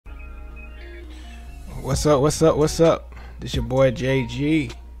What's up? What's up? What's up? This your boy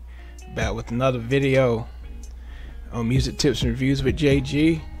JG, back with another video on music tips and reviews with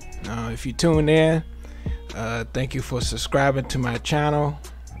JG. If you tuned in, thank you for subscribing to my channel,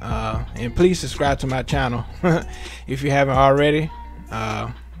 and please subscribe to my channel if you haven't already.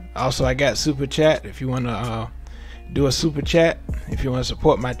 Also, I got super chat if you want to do a super chat if you want to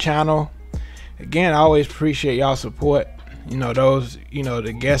support my channel. Again, I always appreciate y'all support. You know, those,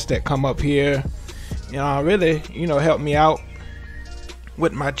 the guests that come up here, really, help me out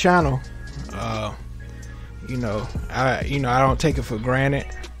with my channel. I don't take it for granted.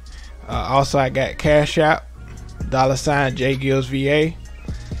 Also, I got Cash App, $ jgilzva.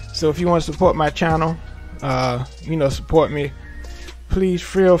 So if you want to support my channel, support me, please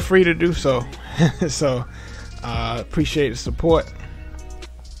feel free to do so. So appreciate the support.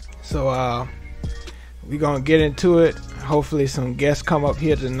 So we're gonna get into it. Hopefully some guests come up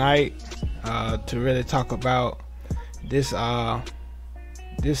here tonight to really talk about this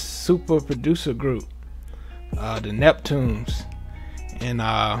this super producer group, the Neptunes. And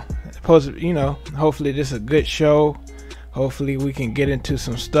hopefully this is a good show. Hopefully we can get into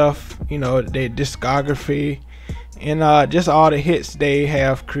some stuff, their discography and just all the hits they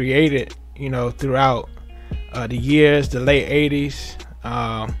have created, throughout the years, the late 80s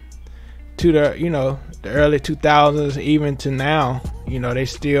to the the early 2000s, even to now. They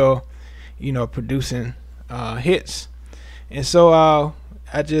still producing hits. And so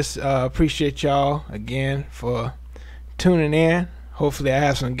I just appreciate y'all again for tuning in. Hopefully I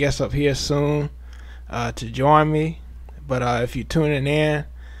have some guests up here soon to join me. But if you're tuning in,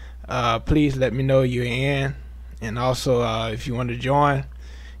 please let me know you're in. And also if you want to join,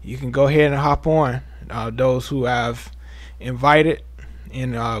 you can go ahead and hop on. Those who I've invited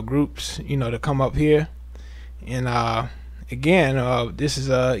in groups, to come up here. And again, this is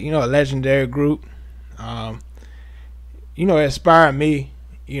a legendary group. It inspired me.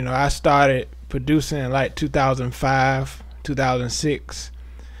 I started producing in like 2005, 2006.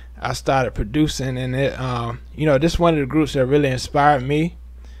 I started producing, and it this is one of the groups that really inspired me,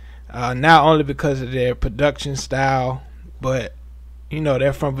 not only because of their production style, but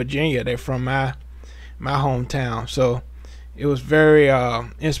they're from Virginia. They're from my hometown. So it was very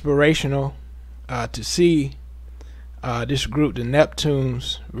inspirational to see this group, the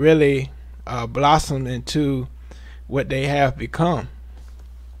Neptunes, really blossom into what they have become.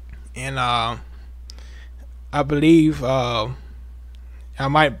 And I believe I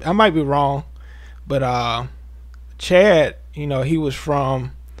might be wrong, but Chad, he was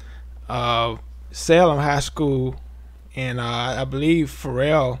from Salem High School, and I believe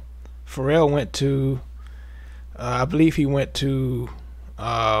Pharrell went to I believe he went to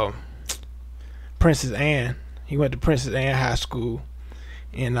Princess Anne. He went to Princess Anne High School,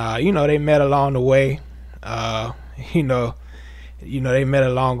 and they met along the way. They met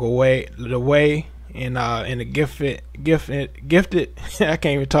along the way in the gifted I can't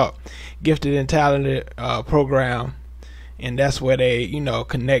even talk, gifted and talented program, and that's where they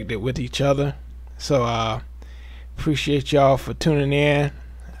connected with each other. So appreciate y'all for tuning in.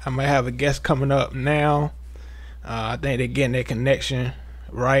 I might have a guest coming up now. I think they're getting their connection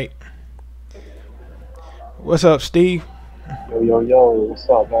right. What's up, Steve? Yo, what's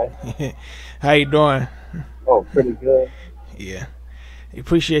up, man? How you doing? Oh, pretty good. Yeah,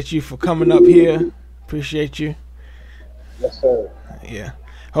 appreciate you for coming up here. Appreciate you. Yes, sir. Yeah,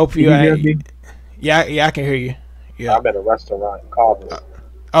 hope you. Can you hear me? Yeah, I can hear you. Yeah, I'm at a restaurant in Carver.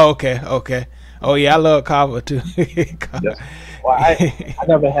 Okay. Oh yeah, I love Carver too. Yes. Well, I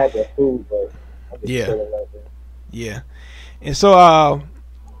never had that food, but I'm just Yeah. chilling right there. Yeah, and so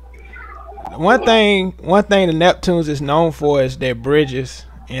one thing the Neptunes is known for is their bridges,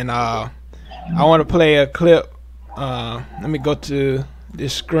 and I want to play a clip. Let me go to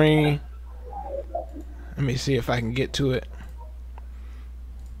this screen. Let me see if I can get to it.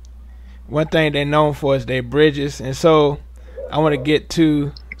 One thing they're known for is their bridges, and so I want to get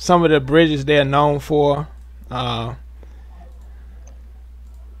to some of the bridges they're known for.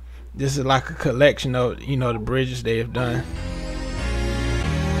 This is like a collection of the bridges they have done.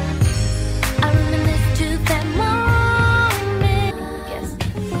 I reminisce to that moment. Yes.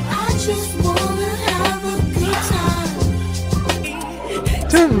 I just wanna have a good time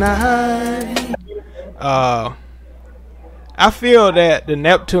Tonight. I feel that the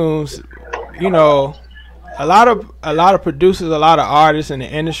Neptunes, a lot of producers, a lot of artists in the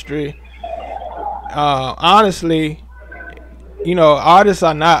industry, honestly, artists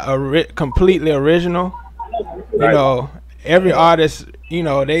are not completely original. Right. Every artist,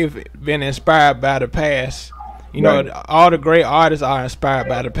 they've been inspired by the past. You know, all the great artists are inspired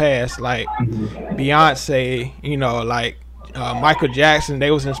by the past, like Beyonce, you know, like Michael Jackson,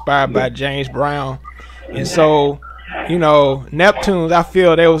 they was inspired by James Brown. And so, you know, Neptunes, I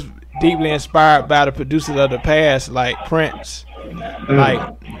feel they was deeply inspired by the producers of the past, like Prince,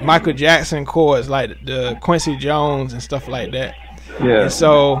 like Michael Jackson chords, like the Quincy Jones and stuff like that. Yeah. And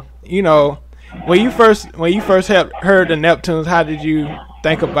so, you know, when you first heard the Neptunes, how did you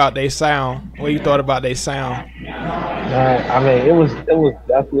think about their sound? What you thought about their sound? I mean, it was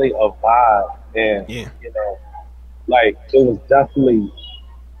definitely a vibe, and Yeah. you know, like it was definitely.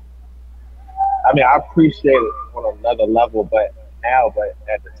 I mean, I appreciate it on another level, but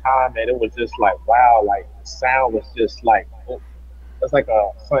at the time, man, it was just like wow, like the sound was just like it's like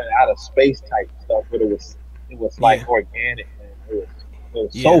a something out of space type stuff, but it was like organic, man. It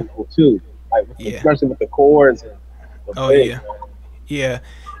was soulful too, like especially with the chords and the bass, man. Yeah,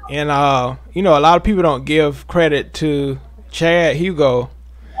 and you know, a lot of people don't give credit to Chad Hugo,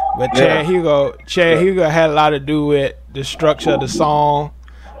 but Chad Hugo had a lot to do with the structure of the song.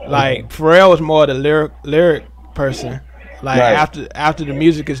 Like Pharrell was more the lyric person. Like after the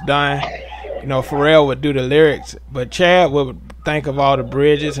music is done, you know, Pharrell would do the lyrics, but Chad would think of all the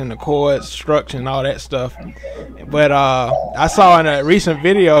bridges and the chords, structure, and all that stuff. But I saw in a recent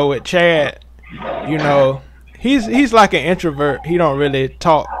video with Chad, you know, he's like an introvert. He don't really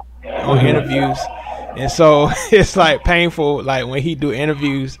talk on interviews, and so it's like painful, like when he do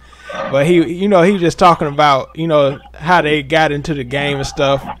interviews. But he was just talking about, you know, how they got into the game and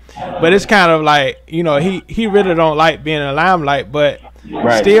stuff. But it's kind of like, you know, he really don't like being in the limelight, but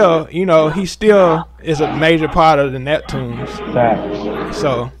still, you know, he still is a major part of the Neptunes.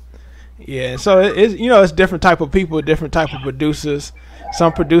 So yeah, so it's, you know, it's different type of people, different type of producers.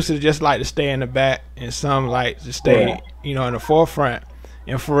 Some producers just like to stay in the back, and some like to stay, you know, in the forefront.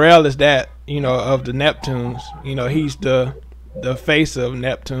 And Pharrell is that, you know, of the Neptunes. You know, he's the face of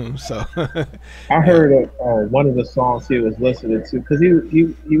Neptune. So I heard one of the songs he was listening to, because he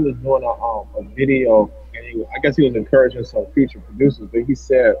was doing a video, and I guess he was encouraging some future producers. But he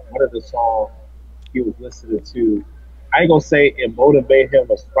said one of the songs he was listening to, I ain't gonna say it motivated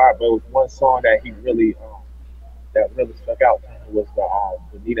him a spot, but it was one song that he really that really stuck out to him was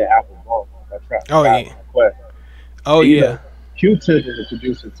the Bonita Applebum. That track. Oh yeah. Q-Tip is a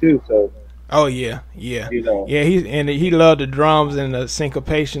producer too, so. Oh yeah. You know. Yeah, he loved the drums and the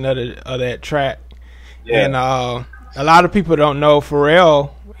syncopation of that track. Yeah. And a lot of people don't know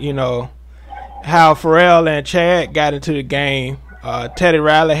Pharrell, you know, how Pharrell and Chad got into the game. Teddy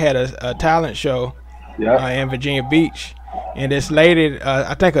Riley had a talent show in Virginia Beach, and this lady,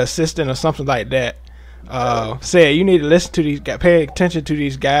 I think an assistant or something like that, said you need to listen to these guys, pay attention to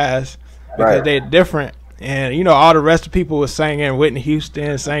these guys because they're different. And, you know, all the rest of people was singing, Whitney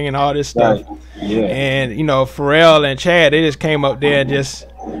Houston singing all this stuff. Yeah. And, you know, Pharrell and Chad, they just came up there and just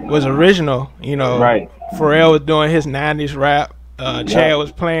was original, you know. Pharrell was doing his 90s rap. Chad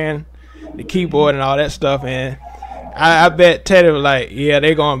was playing the keyboard and all that stuff. And I bet Teddy was like, yeah,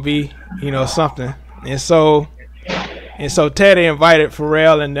 they're going to be, you know, something. And so Teddy invited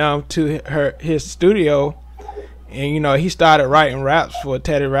Pharrell and them to his studio. And, you know, he started writing raps for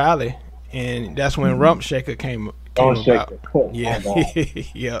Teddy Riley. And that's when Rump Shaker came about. Yeah.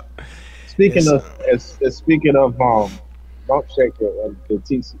 Yeah. Speaking of Rump Shaker and the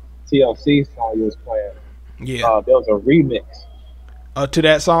TLC song you was playing, there was a remix. To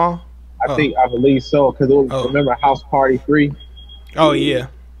that song? I believe so, because remember House Party 3? Oh yeah.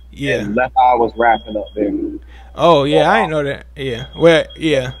 And Left Eye was rapping up there. Oh yeah, I didn't know that. Yeah. Well,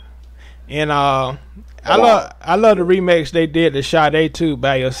 yeah. And I love the remix they did to Sade too,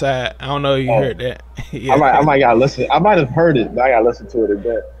 By Your Side. I don't know if you heard that. Yeah. I might gotta listen. I might have heard it, but I gotta listen to it a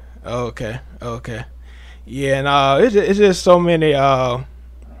bit. Okay. Yeah, and it's just so many.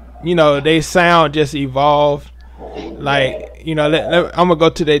 You know, they sound just evolved. Like, you know, I'm gonna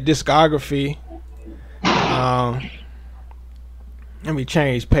go to their discography. Let me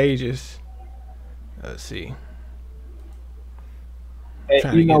change pages. Let's see.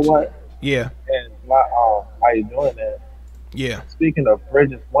 And you know what? Yeah. And while you're doing that, yeah. Speaking of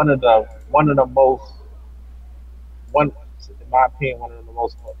bridges, in my opinion, one of the most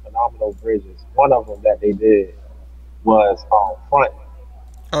phenomenal bridges. One of them that they did was Front.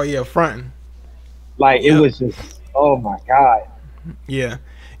 Oh yeah, Frontin'. Like it was just, oh my god. Yeah.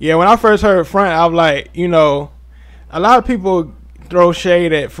 When I first heard Front, I was like, you know, a lot of people throw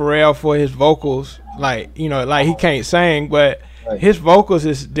shade at Pharrell for his vocals, like, you know, like he can't sing, but his vocals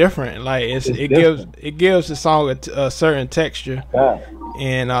is different. Like it gives the song a certain texture,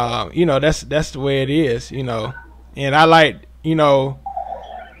 and you know, that's the way it is, you know. And I like, you know,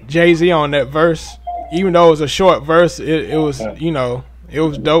 Jay-Z on that verse. even though it was a short verse, it was Yeah. you know it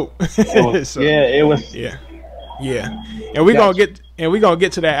was dope. It was, So, yeah, it was. yeah, yeah, and we gonna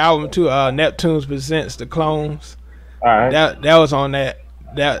get to that album too. Neptunes presents the clones. All right. That was on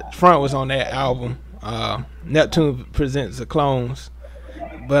that front was on that album. Neptune presents the clones,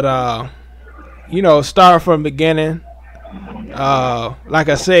 but you know, start from the beginning. Like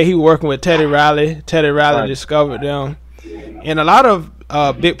I said, he was working with Teddy Riley. Teddy Riley Right. discovered them, and a lot of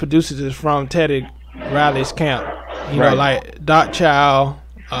big producers is from Teddy Riley's camp. You know, Right. like Doc Child.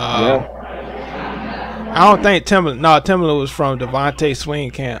 Yeah. I don't think Timbaland was from Devontae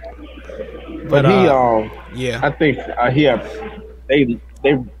Swing camp. But yeah, I think they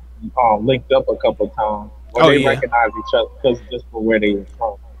linked up a couple times. Or Oh, they yeah. recognized each other because just for where they were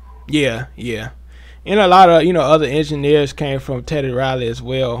from. yeah, yeah. And a lot of other engineers came from Teddy Riley as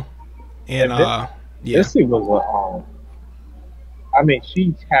well. And And yeah, Missy was I mean,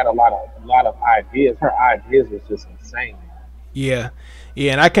 she had a lot of ideas. Her ideas was just insane. yeah,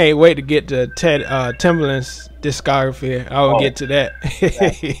 yeah. And I can't wait to get to Timbaland's discography. I will Oh. get to that. Oh,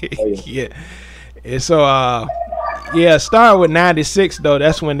 yeah. Yeah. And so yeah, started with 96 though.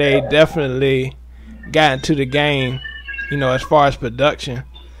 That's when they definitely got into the game, you know, as far as production.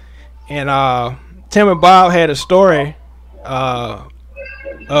 And Tim and Bob had a story of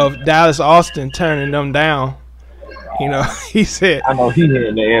Dallas Austin turning them down. You know, he said, I know he here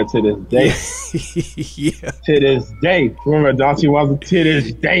in the air to this day. yeah, To this day. Remember Dante was to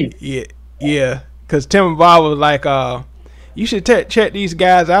this day. yeah, yeah. Because Tim and Bob was like, you should check these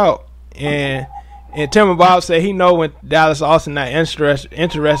guys out. And Tim and Bob said he know when Dallas Austin not interested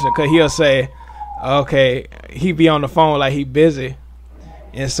because he'll say, okay, he be on the phone like he busy.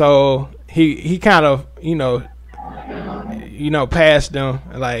 And so he kind of, you know, passed them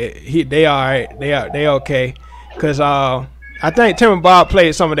like they all right, they okay. Cause I think Tim and Bob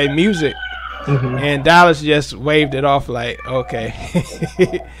played some of their music, and Dallas just waved it off like okay.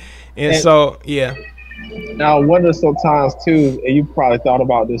 and so yeah, Now I wonder sometimes too, and you probably thought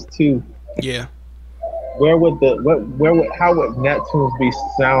about this too. yeah, How would Neptunes be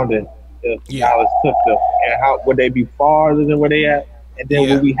sounding if Yeah. Dallas took them, and how would they be farther than where they at? And then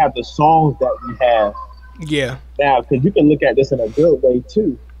Yeah. would we have the songs that we have yeah, now? Because you can look at this in a good way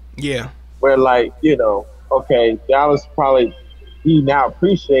too, yeah, where like okay, Dallas probably he now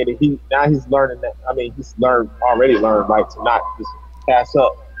appreciated he's learning that. I mean, he's already learned like to not just pass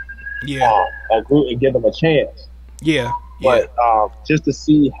up yeah, a group and give them a chance. yeah, yeah. But just to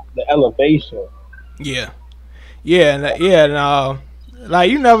see the elevation. Yeah, yeah, and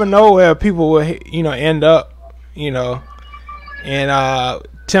like you never know where people will end up, and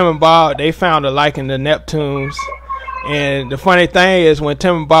Tim and Bob they found a liking the Neptunes, and the funny thing is when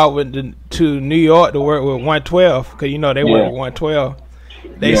Tim and Bob went to New York to work with 112, because they work with 112,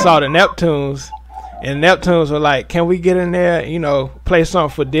 they saw the Neptunes, and Neptunes were like, can we get in there, play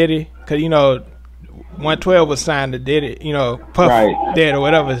something for Diddy, because 112 was signed to Diddy, Puff Right. Daddy or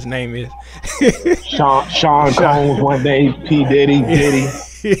whatever his name is. Sean Combs one day, P Diddy,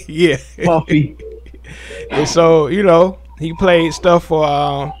 Yeah. Puffy. And so, he played stuff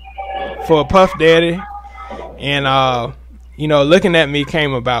for Puff Daddy. And Looking at Me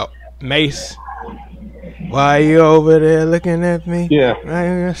came about. Mace. Why you over there looking at me? Yeah.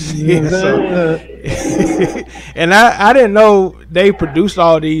 So, and I didn't know they produced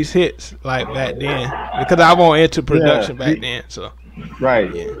all these hits like back then, because I wasn't into production back then. So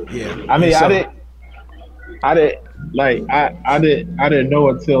Right. yeah. I mean, And so, I didn't know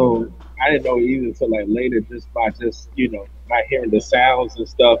either until like later, just by by hearing the sounds and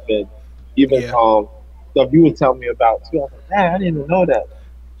stuff, and even Yeah. stuff you would tell me about too. I was like, man, I didn't even know that.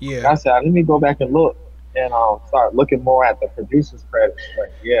 yeah, I said, let me go back and look, and start looking more at the producer's credits.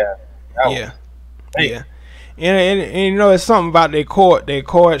 Like, yeah, that was- yeah, man. yeah. And it's something about their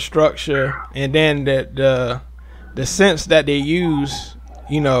chord structure, and then the sense that they use,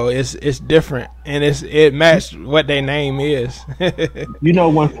 it's different, and it matched what their name is.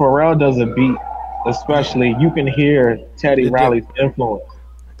 When Pharrell does a beat, especially, you can hear Teddy Riley's influence.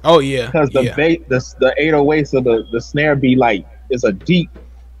 Oh yeah, Because the yeah, the 808s of the snare be like is a deep.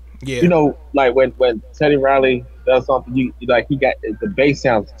 yeah, Like when Teddy Riley does something, he got the bass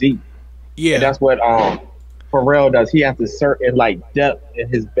sounds deep. yeah. And that's what Pharrell does. He has a certain like depth in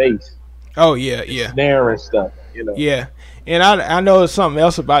his bass, Oh yeah, yeah. snare and stuff. Yeah, and I know something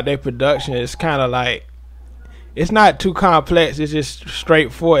else about their production. It's kind of like it's not too complex. It's just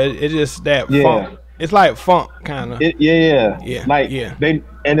straightforward. It's just that Yeah. funk. It's like funk kind of. Yeah. Like yeah.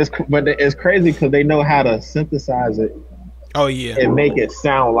 it's crazy because they know how to synthesize it Oh yeah, and make it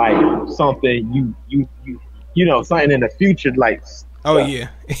sound like something you something in the future, like Oh yeah,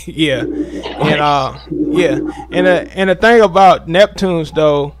 yeah, and yeah, and the thing about Neptunes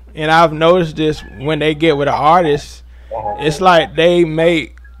though, and I've noticed this when they get with an artist, it's like they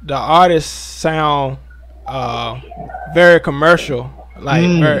make the artist sound very commercial, like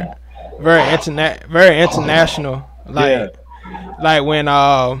very international, Yeah. like when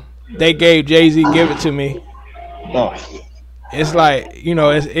they gave Jay-Z "Give It to Me." Oh, It's like, you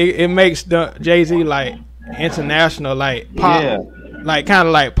know, it makes the Jay-Z like international, like pop, yeah, like kind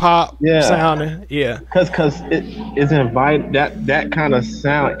of like pop yeah. sounding. Yeah, Cause it's invited that kind of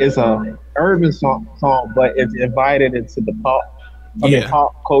sound is a urban song, but it's invited into the pop. I mean yeah,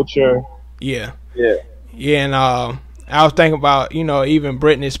 pop culture. yeah, Yeah. yeah. And I was thinking about, you know, even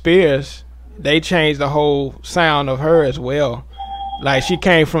Britney Spears. They changed the whole sound of her as well. Like she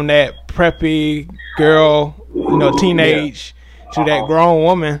came from that preppy girl, you know, teenage to that grown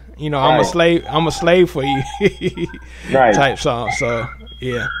woman. You know, I'm a slave for you, Right. type song. So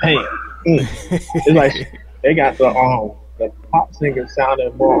yeah. Hey, it's like they got the pop singer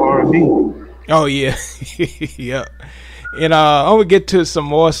sounding more R&B. Oh yeah, yep. And I'm gonna get to some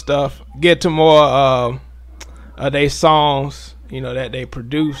more stuff. Get to more of their songs, you know, that they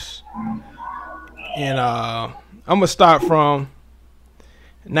produce. And I'm gonna start from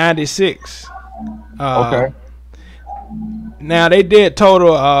 '96. Okay. Now they did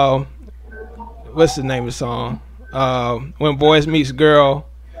total. What's the name of the song? When Boys Meets Girl.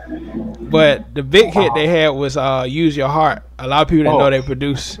 But the big hit they had was "Use Your Heart." A lot of people didn't know they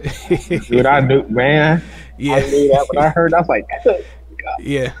produced. Dude, I knew, man. Yeah. I knew that when I heard. I was like,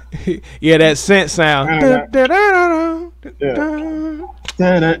 Yeah, yeah, that synth sound.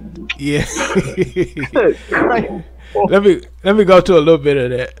 Yeah. Let me go to a little bit of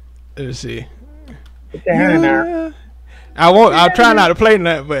that. Let's see. Put that hand in there. I'll try not to play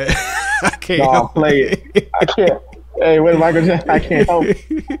that, but I can't. No, help play it. I can't. Hey, wait, Michael Jackson, I can't help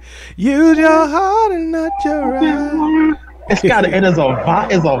it. Use your heart and not your right. It's got and it's a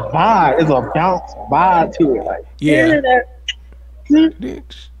vibe. It's a vibe. It's a bounce vibe to it. Like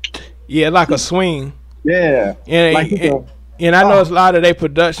Yeah, like a swing. Yeah. And like and I know a lot of their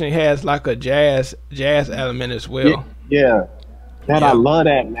production has like a jazz element as well. Yeah. Man, I love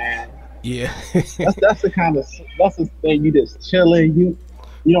that, man. Yeah. that's the kind of that's the thing. You just chilling. You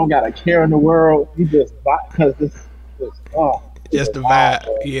don't got a care in the world. You just because this just the vibe.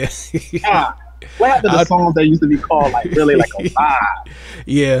 Yeah. What happened to the songs that used to be called like really like a vibe?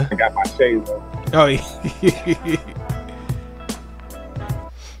 Yeah. I got my shades on. Oh yeah.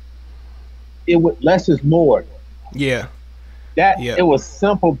 It was less is more. Yeah. It was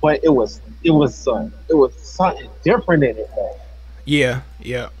simple, but it was something different in it though. Yeah.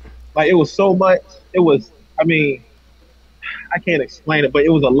 Yeah. Like it was so much. It was. I mean, I can't explain it, but it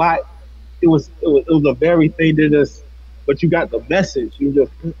was a lot. It was a very thing to just. But you got the message. You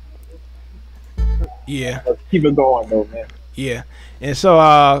just. Yeah. Let's keep it going though, man. Yeah. And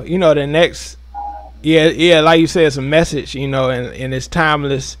so you know, the next like you said, it's a message, you know, and it's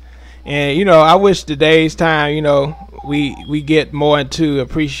timeless. And you know, I wish today's time, you know, we get more into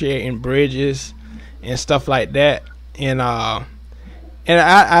appreciating bridges and stuff like that. And I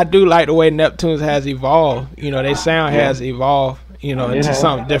do like the way Neptunes has evolved. You know, their sound has evolved, you know, into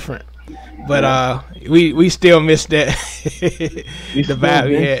something different. But we still miss that the vibe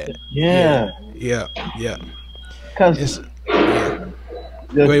we had. Yeah. Because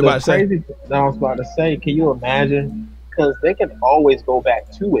the crazy thing I was about to say, can you imagine? Because they can always go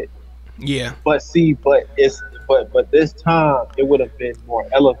back to it. Yeah. But see, but this time it would have been more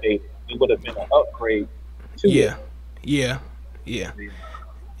elevated. It would have been an upgrade to it. Yeah.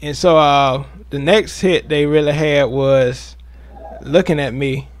 And so the next hit they really had was "Looking at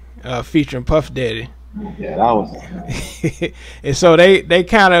Me," featuring Puff Daddy. Yeah, that was. And so they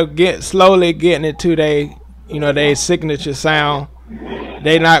kind of slowly getting into their signature sound.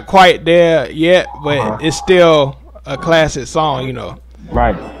 They not quite there yet, but it's still a classic song, you know.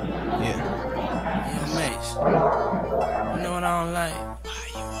 Right. Yeah. You know what I don't like? Why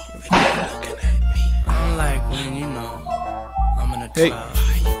you looking at me? I don't like when, you know, I'm in a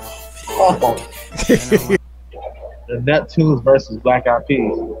club. The Neptunes versus Black Eyed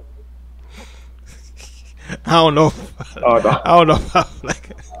Peas. I don't know. No. I don't know about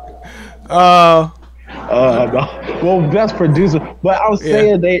like. No. Well, best producer, but I was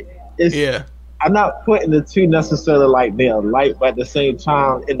saying I'm not putting the two necessarily like they're alike, but at the same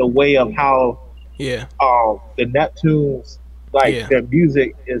time, in the way of how the Neptunes their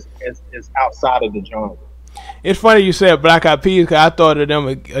music is outside of the genre. It's funny you said Black Eyed Peas because I thought of them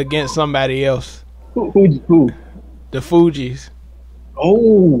against somebody else. Who? The Fugees.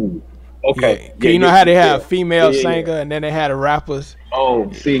 Oh. Okay. Yeah, 'cause you know how they have a female yeah. singer and then they had the rappers.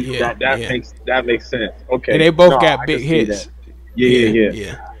 Oh, see, Yeah, that makes sense. Okay. And they both No, got I big can see hits. that.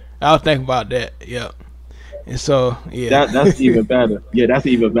 Yeah. I was thinking about that. Yep. And so That's even better. Yeah, that's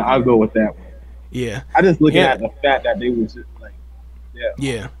even better. I'll go with that one. yeah, I just looking yeah, at the fact that they was just like,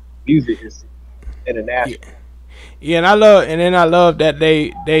 yeah. music is Yeah. international. Yeah, and I love that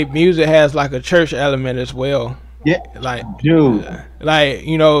they music has like a church element as well. Yeah, Like, dude,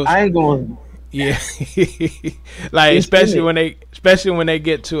 you know, I ain't going. yeah, like especially when they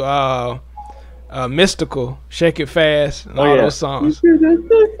get to mystical, shake it fast, and all those songs.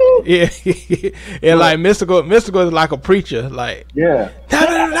 Yeah, and like mystical is like a preacher, like Yeah.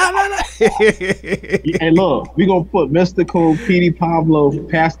 Hey, look, we gonna put Mystical, Petey Pablo,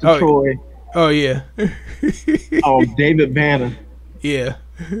 Pastor Troy, Oh yeah, David Banner. yeah,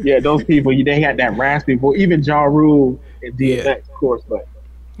 Yeah, those people, they got that raspy voice. Even Ja Rule and DMX, of course, but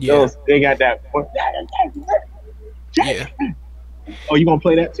those they got that. yeah. Oh, you gonna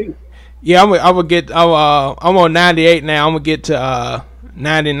play that too? Yeah, I'm on 98 now. I'm gonna get to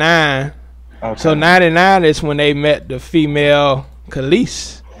 99. Okay. So 99 is when they met the female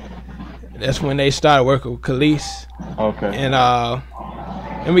Khalees. That's when they started working with Khalees. Okay. And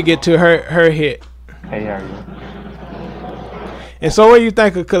let me get to her hit. Hey, how are you? And so what do you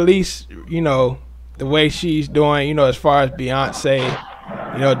think of Khalees, you know, the way she's doing, you know, as far as Beyonce,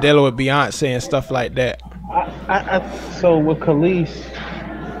 you know, dealing with Beyonce and stuff like that? So with Khalees,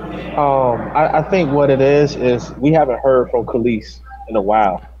 I think what it is we haven't heard from Khalees in a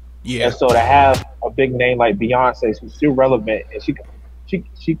while. Yeah. And so to have a big name like Beyonce, who's still relevant, and she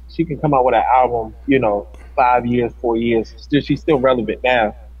can come out with an album, you know, 5 years, 4 years, she's still relevant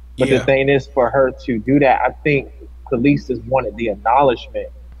now. But the thing is, for her to do that, I think Khalees has wanted the acknowledgement.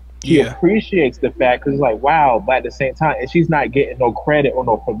 She appreciates the fact, because it's like, wow, but at the same time, and she's not getting no credit or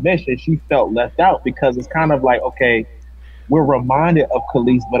no permission. She felt left out, because it's kind of like, okay, we're reminded of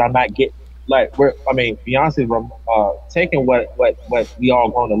Khalees, but I'm not getting, like, Beyonce's taking what we all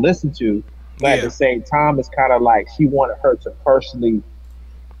going to listen to, but at the same time, it's kind of like she wanted her to personally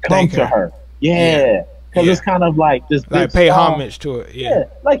come to her. Yeah. Because it's kind of like this like pay homage to it. Yeah.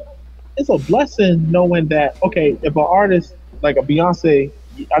 Like, it's a blessing knowing that, okay, if an artist like a Beyonce,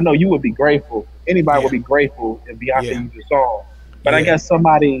 I know you would be grateful. Anybody would be grateful if Beyonce used a song. But I guess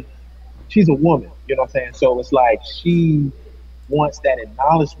she's a woman, you know what I'm saying? So it's like she wants that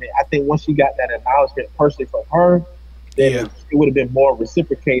acknowledgement. I think once she got that acknowledgement personally from her, then it would have been more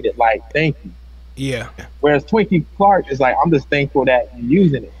reciprocated, like, thank you. Yeah. Whereas Twinkie Clark is like, I'm just thankful that you're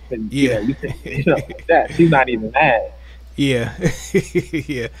using it. You know, that she's not even mad. Yeah.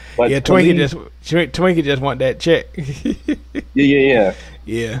 Yeah. But Twinkie just want that check. Yeah.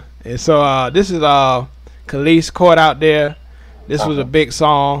 Yeah. And so this is Khalees, Caught Out There. This was a big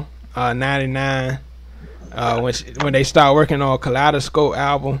song, 99. When they started working on Kaleidoscope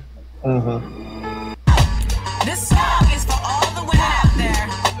album. This song is for all the women out there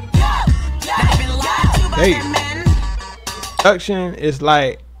that have been lied to by their men. Production is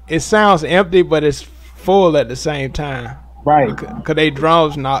like, it sounds empty, but it's full at the same time. Right. Because they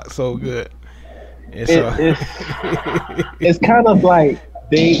drums not so good. And it's kind of like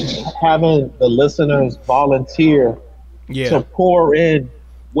they having the listeners volunteer to pour in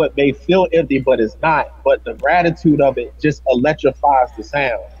what they feel empty, but it's not. But the gratitude of it just electrifies the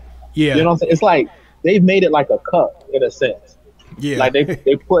sound. Yeah. You know what I'm saying? It's like they've made it like a cup in a sense. Yeah. Like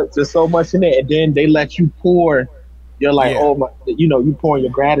they put just so much in it, and then they let you pour. You're like, oh my, you know, you pouring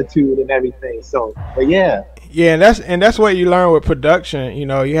your gratitude and everything. So, but yeah. Yeah, and that's what you learn with production. You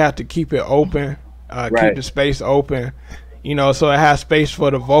know, you have to keep it open, keep the space open. You know, so it has space for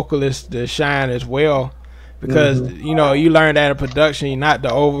the vocalist to shine as well. Because you know, you learn that in production, you're not to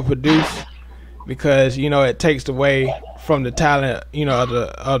overproduce, because you know it takes away from the talent, you know, of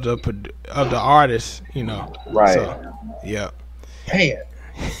the artist. You know, right? So, yeah. Damn.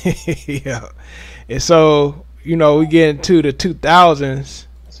 Yeah. And so, you know, we get into the 2000s.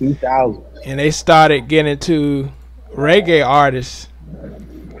 And they started getting into reggae artists.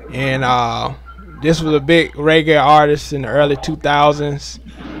 And this was a big reggae artist in the early 2000s,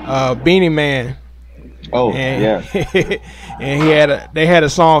 Beanie Man. Oh, and, yeah. And they had a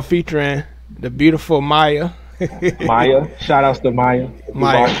song featuring the beautiful Maya. Maya, shout outs to Maya.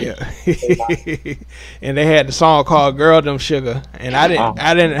 Yeah. And they had the song called "Girl Them Sugar," and I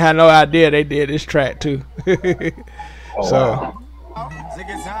didn't have no idea they did this track too. So.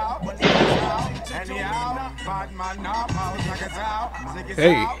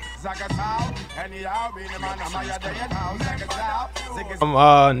 Hey.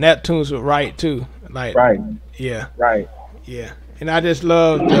 Neptunes was right too. Like. Right. Yeah. Right. Yeah. and I just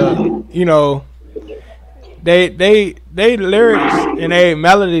love the, you know, they lyrics and they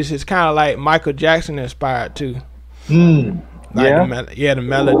melodies is kind of like Michael Jackson inspired too. Like Yeah. the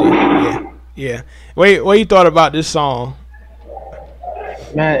melody. Yeah. What you thought about this song?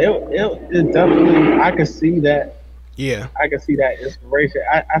 Man, it definitely, I can see that. Yeah. I can see that inspiration.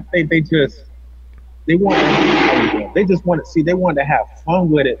 I think they just they wanted to have fun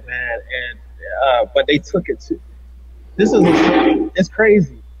with it, man, and but they took it to it's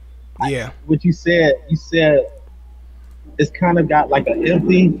crazy. Yeah. What you said it's kind of got like an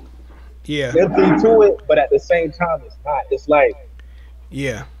empty to it, but at the same time it's not. It's like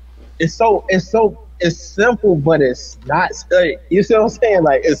Yeah. it's simple, but it's not. You see what I'm saying?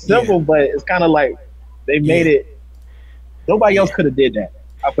 Like it's simple, but it's kind of like they made it. Nobody else could have did that.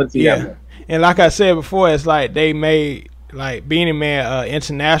 I put it together. And like I said before, it's like they made like Beanie Man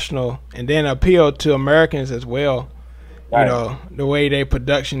international, and then appeal to Americans as well. Right. You know, the way their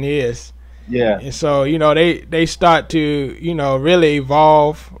production is. Yeah. And so, you know, they start to, you know, really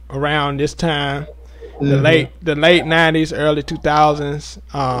evolve around this time. The late 90s, early 2000s,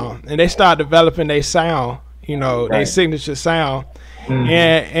 and they start developing their sound, you know, their signature sound.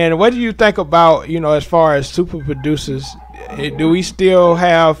 And what do you think about, you know, as far as super producers? Do we still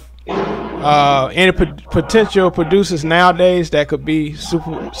have any potential producers nowadays that could be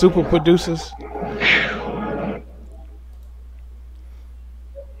super producers?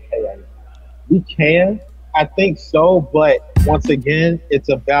 We can, I think so, but once again, it's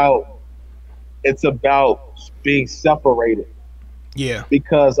about being separated. Yeah.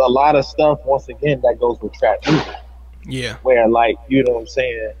 Because a lot of stuff, once again, that goes with trap music. Yeah. Where, like, you know what I'm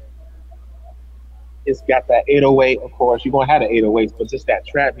saying, it's got that 808, of course. You're going to have the 808s, but just that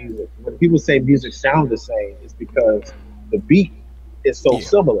trap music. When people say music sounds the same, it's because the beat is so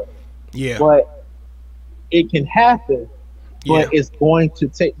similar. Yeah. But it can happen, but it's going to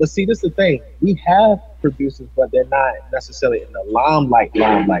take. But see, this is the thing. We have producers, but they're not necessarily in the limelight. You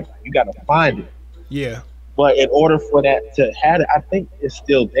got to find it. Yeah. But in order for that to have it, I think it's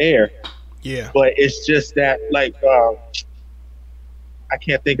still there. Yeah. But it's just that, like, I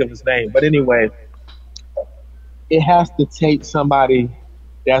can't think of his name. But anyway, it has to take somebody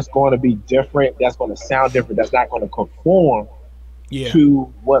that's going to be different, that's going to sound different, that's not going to conform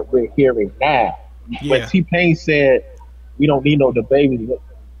to what we're hearing now. When T-Pain said, we don't need no DaBaby and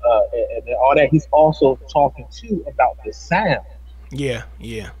all that, he's also talking too about the sound. Yeah.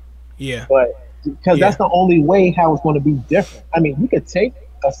 But because that's the only way how it's going to be different. I mean, you could take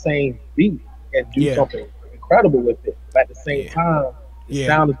a same beat and do something incredible with it, but at the same time, the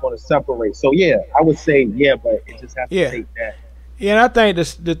sound is going to separate. So I would say but it just has to take that. Yeah, and I think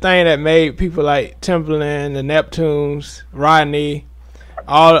the thing that made people like Timbaland, the Neptunes, Rodney,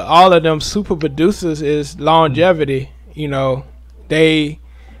 all of them super producers is longevity. You know, they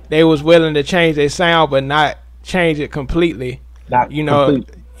was willing to change their sound, but not change it completely.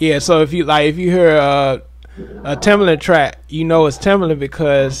 Yeah. So if you hear a Timbaland track, you know it's Timbaland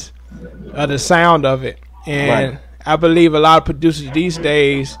because of the sound of it. And I believe a lot of producers these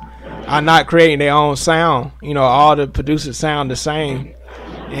days are not creating their own sound. You know, all the producers sound the same,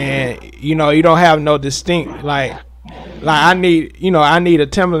 and you know you don't have no distinct like I need a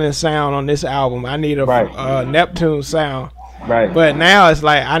Timbaland sound on this album. I need a Neptune sound. Right. But now it's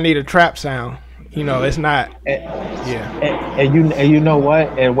like I need a trap sound. You know, it's not. And you know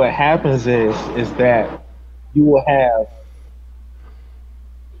what? And what happens is that you will have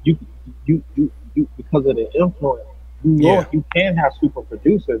you because of the influence. You can have super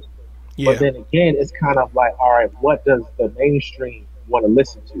producers, but then again, it's kind of like, all right, what does the mainstream want to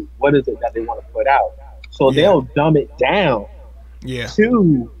listen to? What is it that they want to put out? So they'll dumb it down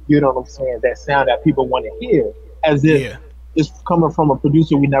to, you know what I'm saying, that sound that people want to hear, as if it's coming from a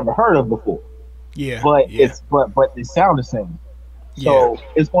producer we never heard of before. But they sound the same. So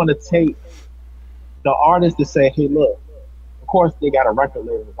it's going to take the artist to say, hey, look, of course they got a record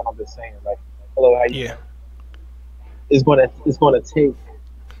label, but I'm just saying, like, hello, how you? It's gonna take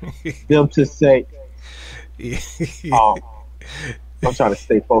them to say, I'm trying to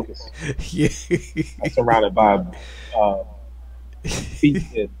stay focused. I'm surrounded by feet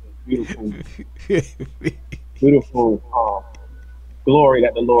and beautiful glory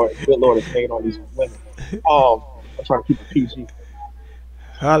that the good Lord has made on these women. I'm trying to keep it PG.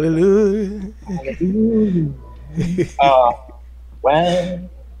 Hallelujah. Well.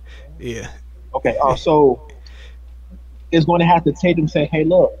 Okay. So it's going to have to take them say, hey,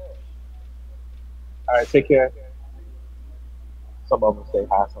 look. All right, take care. Some of them say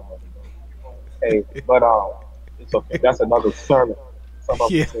hi, some of them don't. Hey, but it's okay. That's another sermon. Some of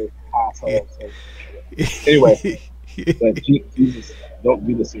them say hi, some of them say. Anyway, But Jesus, don't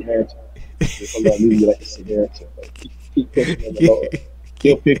be the Samaritan. Just I'm gonna leave you like a Samaritan. But keep pushing in the Lord.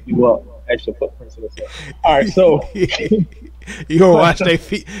 He'll pick you up. Extra footprints in the sand. All right, so you gonna wash their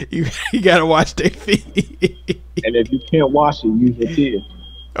feet. You gotta wash their feet. And if you can't wash it, use your tears.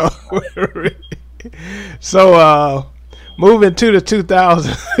 Oh, so moving to the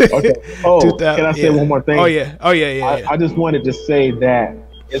 2000s. Okay. Oh, 2000, can I say one more thing? Oh yeah. I just wanted to say that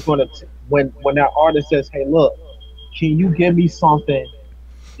it's gonna when that artist says, "Hey, look, can you give me something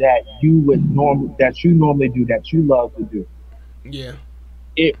that you normally do, that you love to do?" Yeah.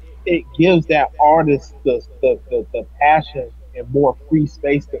 It gives that artist the passion and more free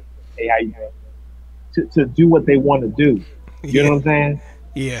space to, hey, how you doing? To do what they want to do. You know what I'm saying?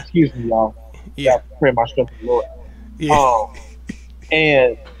 Yeah. Excuse me, y'all. Yeah. Pray my strength in the Lord. Yeah.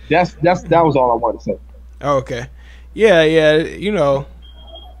 And that was all I wanted to say. Okay. Yeah. You know,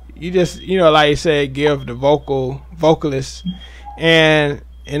 you just, you know, like you said, give the vocalist, and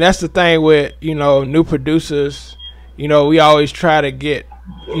that's the thing with, you know, new producers. You know, we always try to get,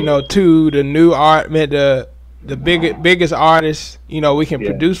 you know, to the new the biggest artists, you know, we can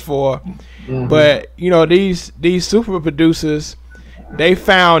produce for. Mm-hmm. But, you know, these super producers, they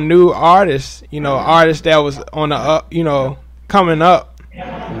found new artists, you know, artists that was on the up, you know, coming up,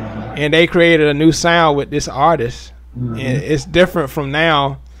 and they created a new sound with this artist. And it's different from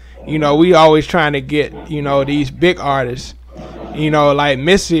now. You know, we always trying to get, you know, these big artists. You know, like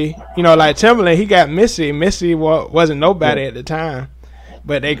Missy, you know, like Timberland, he got Missy. Missy wasn't nobody at the time,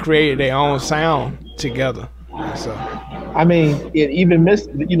 but they created their own sound together. So, I mean, even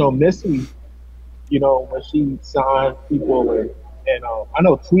Missy, you know, when she signed people, and I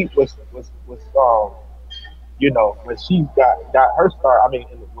know Tweet was you know, when she got her start. I mean,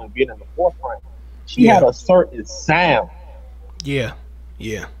 when being in the forefront, she had a certain sound. Yeah.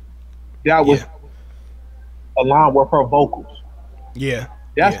 That was aligned with her vocals. Yeah.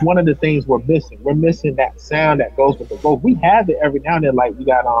 That's one of the things we're missing. We're missing that sound that goes with the vocal. We have it every now and then. Like we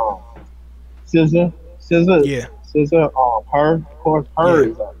got SZA. Yeah. SZA. Her, of course. Her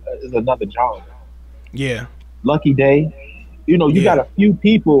is another genre. Yeah. Lucky Day. You know, you got a few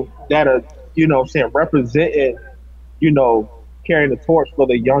people that are, you know, saying representing, you know, carrying the torch for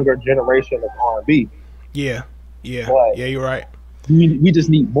the younger generation of R&B. Yeah. But You're right. We just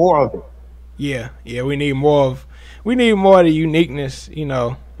need more of it. Yeah. We need more of the uniqueness, you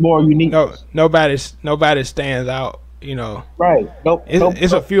know. More uniqueness. No, nobody stands out, you know. Right.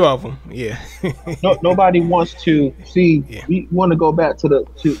 It's a few of them. Yeah. Nobody wants to see. Yeah. We want to go back to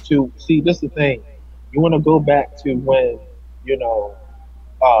see. This is the thing. You want to go back to when, you know,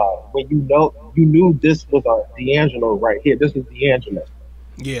 when you knew this was a D'Angelo right here. This is D'Angelo.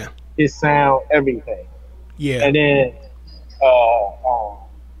 Yeah. His sound, everything. Yeah. And then,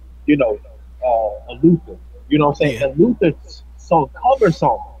 you know, a Luther. You know what I'm saying? Yeah. And Luther sung cover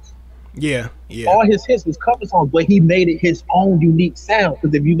songs. Yeah. All his hits was cover songs, but he made it his own unique sound.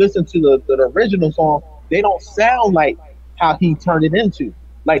 Because if you listen to the original song, they don't sound like how he turned it into.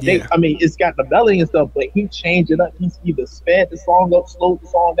 Like I mean, it's got the melody and stuff, but he changed it up. He's either sped the song up, slowed the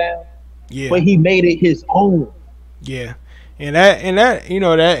song down. Yeah. But he made it his own. Yeah. And that you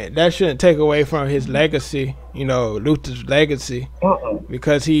know, that shouldn't take away from his legacy, you know, Luther's legacy,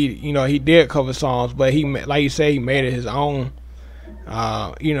 because he did cover songs, but he, like you say, he made it his own.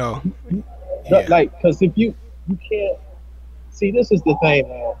 You know, like, because if you can't see, this is the thing,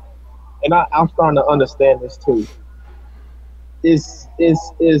 man, and I'm starting to understand this too. Is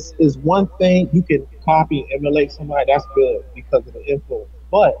one thing you can copy and emulate somebody, that's good because of the influence,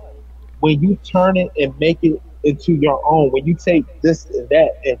 but when you turn it and make it into your own, when you take this and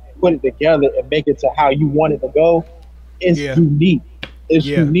that and put it together and make it to how you want it to go, it's unique. It's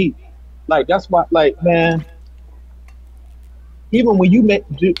unique. Like, that's why, like, man, even when you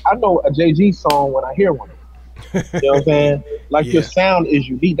I know a JG song when I hear one. You know what I'm saying? Like, your sound is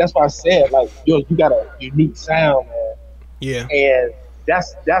unique. That's why I said, like, you got a unique sound, man. Yeah. And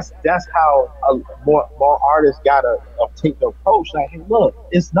that's how more artists gotta take the approach. Like, hey, look,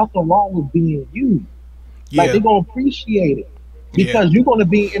 it's nothing wrong with being you. Like, they're gonna appreciate it because you're gonna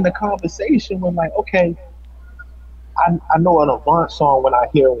be in the conversation with, like, okay, I know an Avant song when I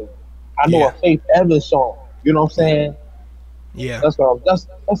hear one. I know a Faith Evans song. You know what I'm saying? Yeah. That's all. That's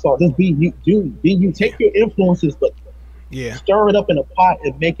all. Just be you. Be you. Take your influences, but stir it up in a pot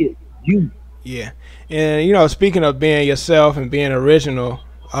and make it you. Yeah. And, you know, speaking of being yourself and being original,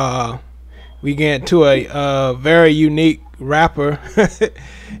 we get to a very unique rapper.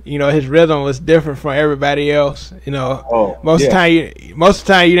 You know, his rhythm was different from everybody else. You know, most of the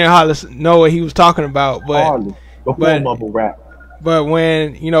time you didn't hardly know what he was talking about. But mumble rap. But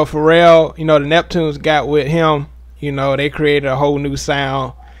when, you know, Pharrell, you know, the Neptunes got with him You know, they created a whole new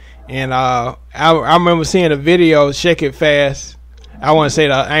sound. And I remember seeing a video, Shake It Fast. I ain't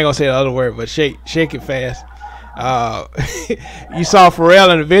gonna say the other word, but shake it fast. You saw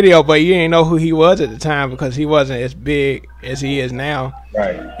Pharrell in the video, but you didn't know who he was at the time because he wasn't as big as he is now.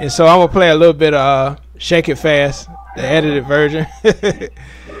 Right. And so I'm gonna play a little bit of Shake It Fast, the edited version.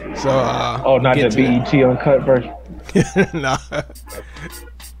 So not the BET uncut version. No.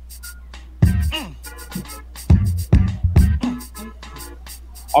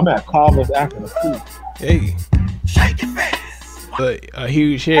 I'm at Carver's after the food. Hey. Shake it fast. A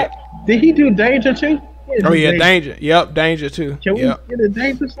huge hit. Did he do Danger too? Oh yeah, Danger. Yep, Danger too. Can we get a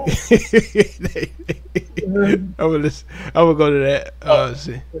Danger song? I'm gonna go to that. Let's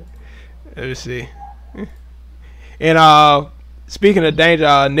see. Let me see. And speaking of Danger,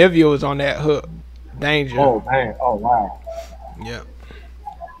 Nivea was on that hook. Danger. Oh man. Oh wow. Yep.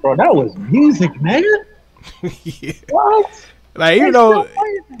 Bro, that was music, man. Yeah. What? Like even though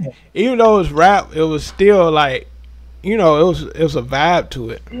it was rap, it was still like, you know, it was a vibe to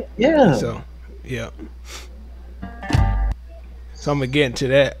it. Yeah. So, yeah. So I'm gonna get into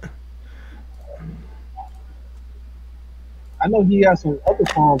that. I know he has some other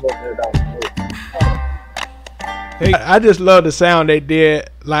songs up there that was Hey, I just love the sound they did.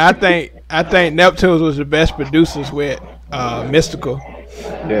 Like I think Neptunes was the best producers with Mystical.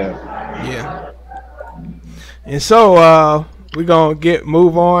 Yeah. Yeah. And so we're gonna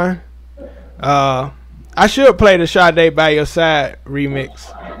move on. I should play the Sade By Your Side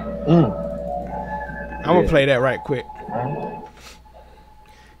remix. I'm gonna play that right quick.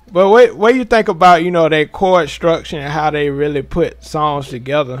 But what you think about, you know, their chord structure and how they really put songs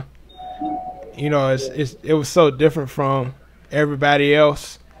together? You know, it was so different from everybody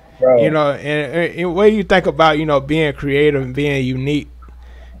else. Bro. You know, and what do you think about, you know, being creative and being unique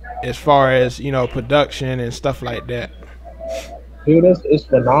as far as, you know, production and stuff like that? Dude, it's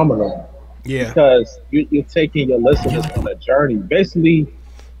phenomenal. Yeah. Because you're taking your listeners on a journey. Basically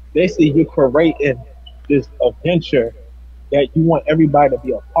you're creating this adventure that you want everybody to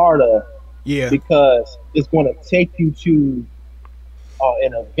be a part of. Yeah. Because it's going to take you to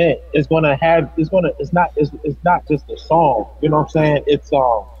an event. It's not just a song. You know what I'm saying? It's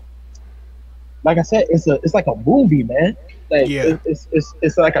like I said, it's like a movie, man. Like yeah.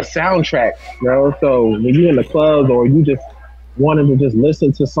 It's like a soundtrack, you know. So when you're in the club or you just wanting to just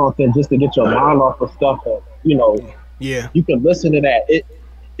listen to something just to get your mind off of stuff, and you know, yeah, you can listen to that.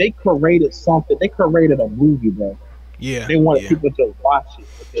 They created something. They created a movie, bro. Yeah. They wanted people to watch it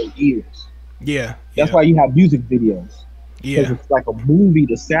with their ears. Yeah. That's why you have music videos. Yeah. Because it's like a movie,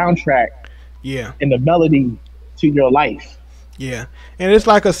 the soundtrack. Yeah. And the melody to your life. Yeah. And it's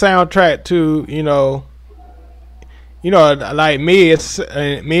like a soundtrack to, you know, like me, it's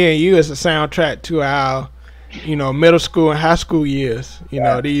me and you, it's a soundtrack to our, you know, middle school and high school years. You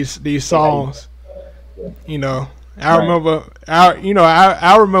know, these songs. You know, I remember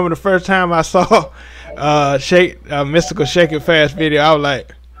the first time I saw Mystical Shake It Fast video. I was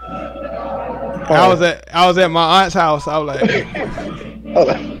like, I was at my aunt's house. I was like,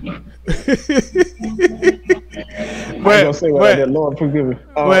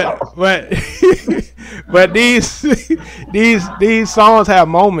 but these songs have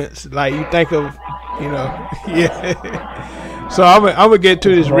moments like you think of, you know. Yeah. So I'm gonna get to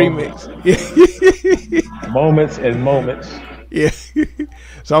this remix. Moments and moments. Yeah.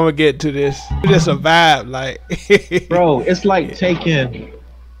 So I'm gonna get to this. It's a vibe, like. Bro, it's like taking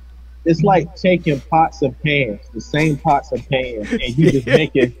pots and pans, the same pots and pans, and you just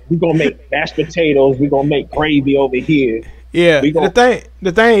we're gonna make mashed potatoes, we're gonna make gravy over here. Yeah.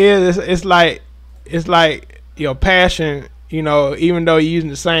 The thing is, it's like your passion, you know, even though you're using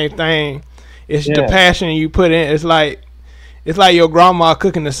the same thing, it's the passion you put in. It's like your grandma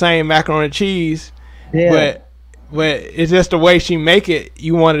cooking the same macaroni and cheese, but it's just the way she make it.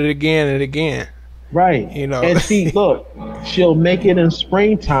 You want it again and again. Right. You know. And she'll make it in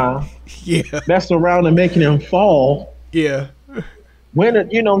springtime. Yeah. Mess around and make it in fall. Yeah. Winter,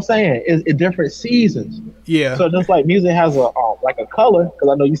 you know what I'm saying? It's different seasons. Yeah. So just like music has a like a color, because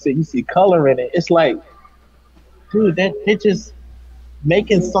I know you said you see color in it. It's like, dude, they're just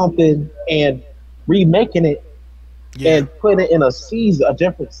making something and remaking it and put it in a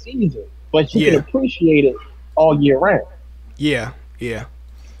different season. But you can appreciate it all year round. Yeah. Yeah.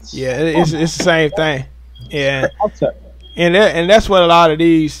 Yeah, it's the same thing. Yeah, and that's what a lot of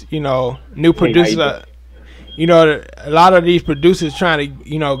these, you know, new producers are, you know, a lot of these producers trying to,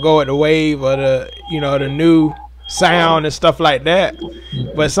 you know, go at the wave or the, you know, the new sound and stuff like that.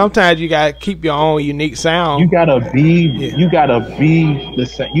 But sometimes you gotta keep your own unique sound. You gotta be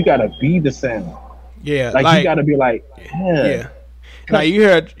the sound. Yeah, Like you got to be like, yeah. Yeah. Like you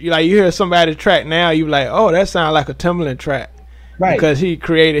hear somebody's track now, you like, oh, that sounds like a Timbaland track, Right. because he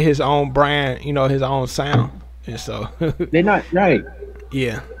created his own brand, you know, his own sound, and so They're not right.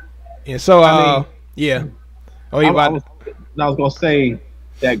 yeah, and so I mean, yeah. Oh, you I about? was gonna say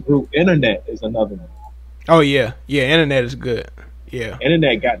that group Internet is another one. Oh yeah, yeah. Internet is good. Yeah,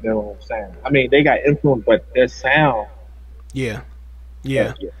 Internet got their own sound. I mean, they got influence, but their sound. yeah,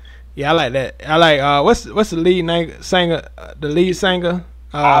 yeah. Yeah, I like that. I like what's the singer? The lead singer.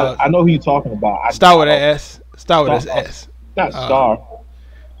 I know who you're talking about. Start with an S. Start with an S. Not Star.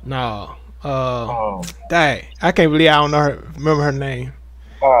 No. Dang, I can't believe I don't know her. Remember her name?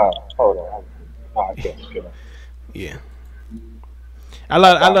 Hold on. No, I can't. Yeah. I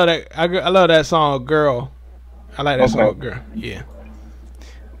love that. I love that song, "Girl." I like that song, "Girl." Yeah.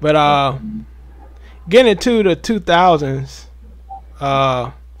 But getting into the 2000s,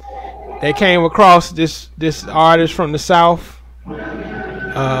 they came across this artist from the South,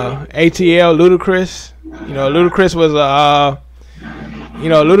 ATL, Ludacris. You know, Ludacris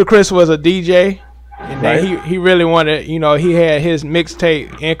was a DJ, and then he really wanted. You know, he had his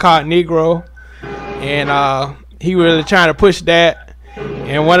mixtape Incognito, and he really trying to push that.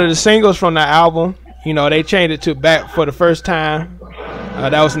 And one of the singles from the album, you know, they changed it to "Back for the First Time."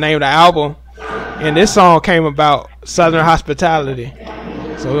 That was the name of the album. And this song came about, Southern Hospitality.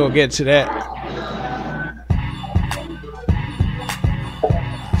 So we'll get to that.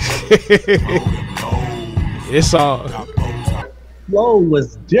 This song. Flow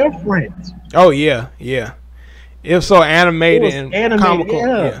was different. Oh, yeah, yeah. It was so animated and comical.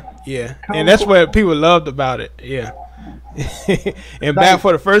 Yeah. And that's what people loved about it. Yeah. And Back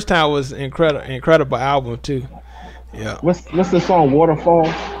for the First Time was incredible album too. Yeah. What's the song Waterfall?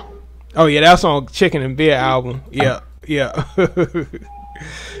 Oh yeah, that's on Chicken and Beer album. Yeah. Yeah.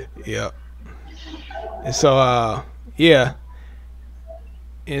 And so yeah.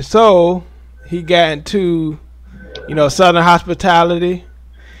 And so he got into, you know, Southern Hospitality,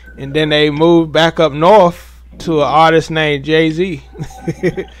 and then they moved back up north to an artist named Jay-Z.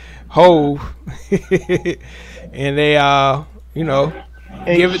 Hove. And they you know,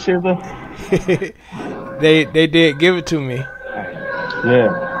 give it they did give it to me.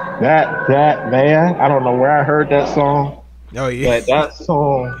 Yeah. That man, I don't know where I heard that song. Oh yeah. But that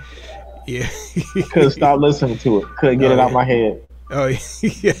song, yeah. Couldn't stop listening to it. Couldn't get it out my head. Oh yeah.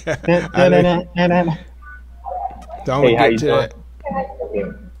 So I'm Hey, gonna get to that.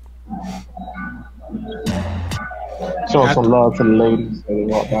 Showing some love to the ladies as they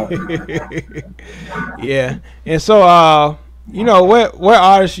walk by. Yeah. And so you know, what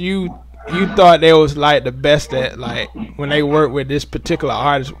artists you thought they was like the best at, like when they worked with this particular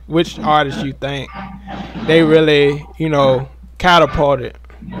artist, which artist you think they really, you know, catapulted?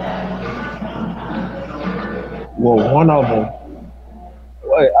 Well, one of them,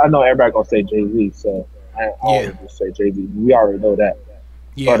 I know everybody gonna say Jay-Z, so I always just say Jay-Z. We already know that.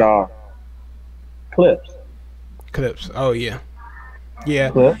 Yeah. But Clips. Oh yeah. Yeah.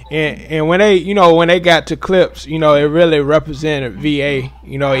 Clips. And when they got to Clips, you know, it really represented VA,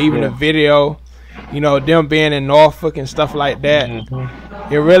 you know, even the video, you know, them being in Norfolk and stuff like that.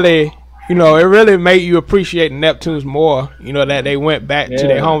 Mm-hmm. It really made you appreciate the Neptunes more, you know, that they went back to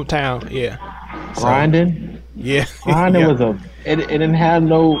their hometown. Yeah. So, Grinding. Yeah. Grinding was it didn't have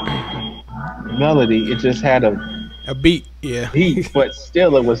no melody. It just had a beat. Yeah. Beat, but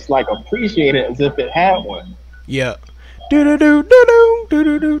still it was like appreciated as if it had one. Yeah. And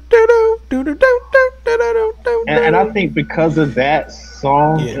I think because of that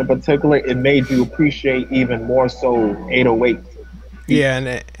song in particular, it made you appreciate even more so 808. Yeah,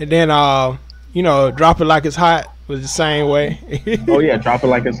 and then you know, Drop It Like It's Hot was the same way. Oh yeah, Drop It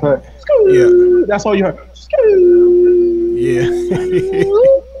Like It's Hot. Yeah, that's all you heard. Yeah.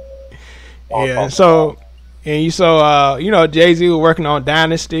 Yeah. So, and you know, Jay-Z was working on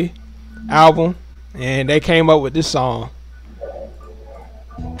Dynasty album, and they came up with this song.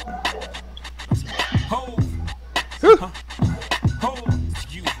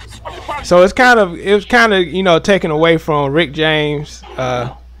 So it was kind of, you know, taken away from Rick James.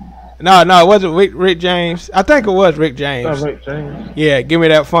 No, it wasn't Rick James. I think it was Rick James. Rick James. Yeah, give me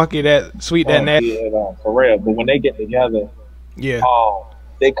that funky, that sweet, that nasty. Yeah, for real. But when they get together,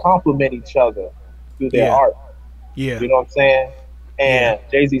 they complement each other through their art. Yeah. You know what I'm saying? And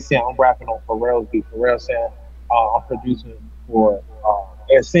Jay-Z saying, I'm rapping on Pharrell's beat. Pharrell saying, I'm producing for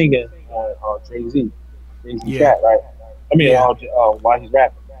and singing on Jay-Z. Jay-Z track, right? I mean, while he's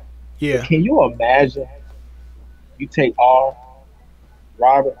rapping. Yeah. But can you imagine you take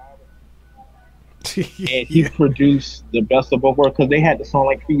Robert, and he produced the best of both worlds? Because they had the song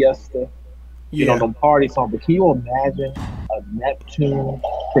like Fiesta, you know, them party songs. But can you imagine a Neptune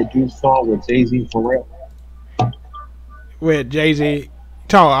produced song with Jay-Z for real? With Jay-Z,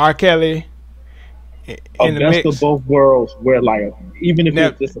 talking R. Kelly in the best mix. Of both worlds, where like even if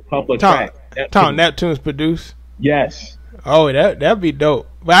it's just a couple of tracks, Neptunes produced. Yes. Oh, that'd be dope.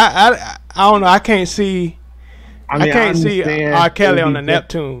 But I don't know. I can't see. I can't see R. Kelly on the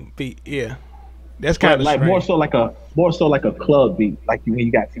Neptune beat. Yeah, that's kind of like strange. more so like a club beat, like when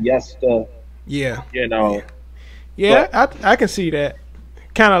you got Fiesta. Yeah. You know. Yeah, I can see that.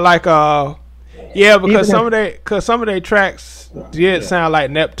 Kind of like yeah, because some of their tracks did sound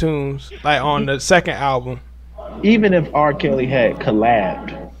like Neptunes, like on the second album. Even if R. Kelly had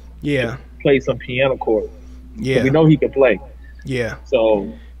collabed, play some piano chords. Yeah, we know he could play. Yeah.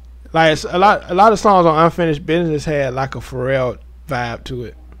 So, like a lot of songs on Unfinished Business had like a Pharrell vibe to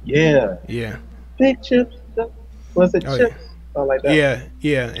it. Yeah. Yeah. Big Chips. Was it Chips? Yeah. Something like that.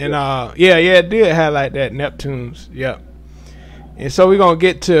 Yeah, and it did have like that Neptunes. Yep. And so we're gonna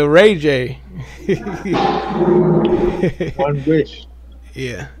get to Ray J. One Wish.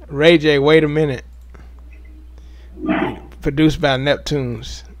 Yeah, Ray J. Wait a Minute. Produced by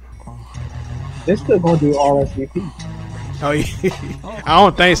Neptunes. They're still gonna do RSVP. Oh yeah. I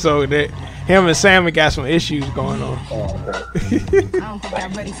don't think so. That him and Sammy got some issues going on.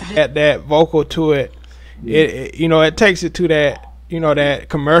 At that vocal to it, it takes it to that that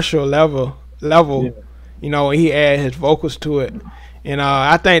commercial level. You know, when he add his vocals to it, and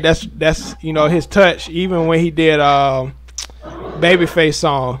I think that's his touch. Even when he did Babyface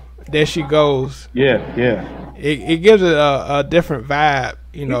song, There She Goes. Yeah. It gives it a different vibe,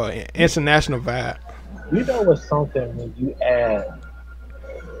 international vibe. You know what's something when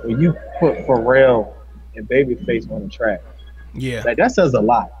you put Pharrell and Babyface on the track? Yeah. Like that says a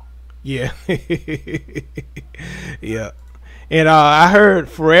lot. Yeah. Yeah. And I heard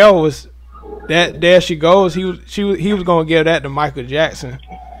Pharrell was that There She Goes. He was gonna give that to Michael Jackson,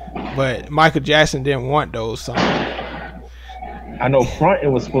 but Michael Jackson didn't want those songs. I know Front it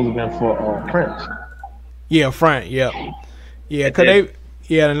was supposed to have been for Prince. Yeah, Front. Yep. Yeah, cause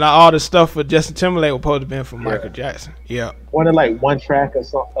and all the stuff for Justin Timberlake was supposed to have been for Michael Jackson. Yeah. Wasn't it like one track or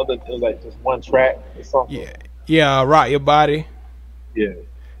something? It was like just one track or something. Yeah. Rock Your Body. Yeah.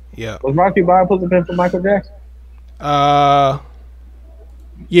 Yeah. Was Rock Your Body supposed to have been for Michael Jackson? Yeah.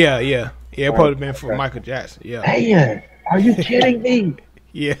 It supposed to have been for Michael Jackson. Yeah. Man, are you kidding me?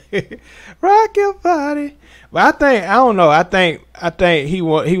 Yeah. Rock Your Body. But I don't know. I think he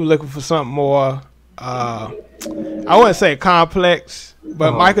was looking for something more. I wouldn't say complex,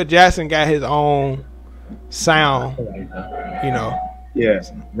 but Michael Jackson got his own sound. Yeah.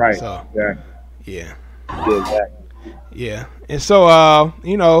 Right. So, yeah. Yeah. And so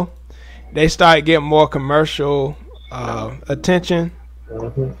they started getting more commercial attention.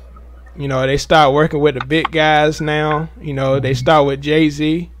 Mm-hmm. They start working with the big guys now. They start with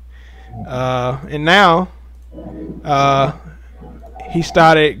Jay-Z, and now he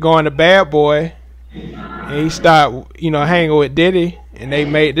started going to Bad Boy, and he started hanging with Diddy, and they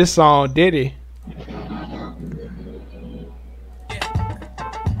made this song Diddy.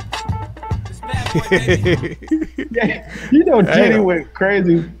 Diddy went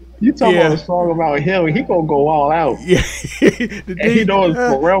crazy. You talking about a song about him, he gonna go all out. Yeah. And he knows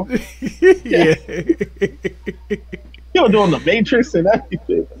for real. Yeah. He was doing the Matrix and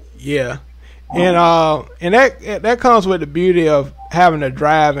everything. Yeah. And that comes with the beauty of having the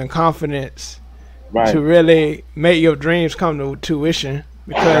drive and confidence to really make your dreams come to tuition.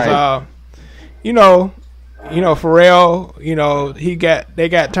 Because Pharrell, they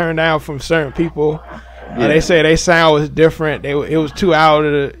got turned down from certain people. They say their sound was different. It was too out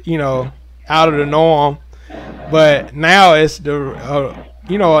of the norm. But now it's a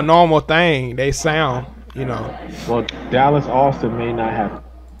normal thing. They sound, Well, Dallas Austin may not have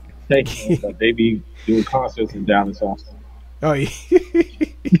taken it, but they be doing concerts in Dallas Austin. Oh yeah.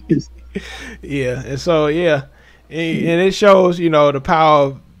 Yeah, and so and it shows the power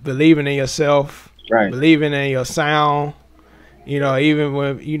of believing in yourself, believing in your sound. Even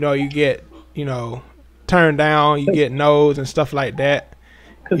when you get turned down, you get no's and stuff like that.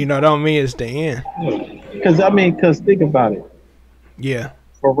 Don't mean it's the end. Because think about it. Yeah.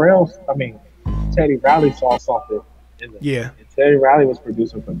 Pharrell, Teddy Riley saw something. And Teddy Riley was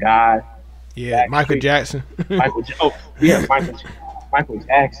producing for Guy. Yeah, Michael Jackson. Michael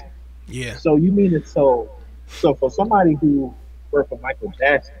Jackson. Yeah. So you mean it? So for somebody who worked for Michael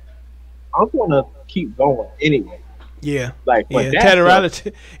Jackson, I'm gonna keep going anyway. Yeah. Teddy Riley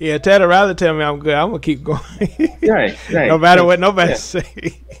tell me I'm good. I'm gonna keep going. Right. No matter what nobody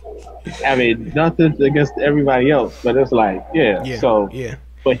say. Nothing against everybody else, but it's like, So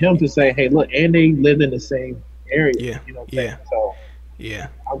for him to say, "Hey, look," and they lived in the same area. Yeah, You know what I'm yeah, saying? So yeah.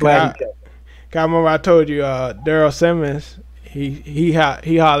 I'm glad he kept it. I remember I told you, Daryl Simmons. He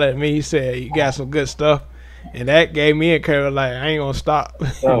hollered at me. He said, "You got some good stuff," and that gave me encouragement. Like I ain't gonna stop.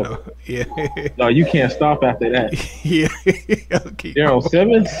 No. You know? Yeah. No, you can't stop after that. Yeah. Daryl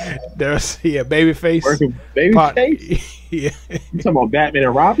Simmons, Babyface. working Babyface. Yeah. You talking about Batman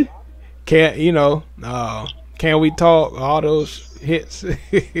and Robin? Can we talk? All those hits.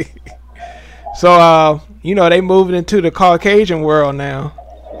 So they moving into the Caucasian world now,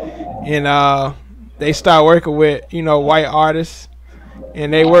 and they start working with white artists,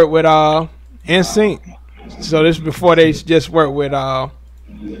 and they work with NSYNC. So this is before they just worked with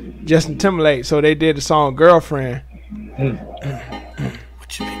Justin Timberlake. So they did the song "Girlfriend."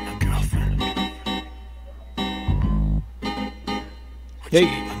 What you mean, my girlfriend? What Hey. you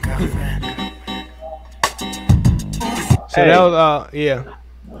mean, my girlfriend? So that was yeah.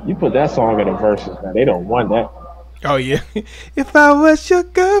 You put that song in the verses, man. They don't want that. Oh yeah. If I was your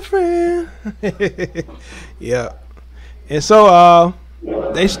girlfriend. Yeah. And so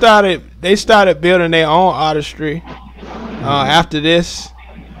they started building their own artistry after this,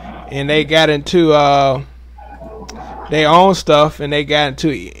 and they got into their own stuff, and they got into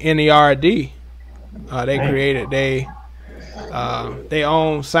NERD. They created their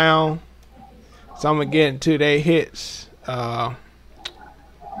own sound. So I'm gonna get into their hits. I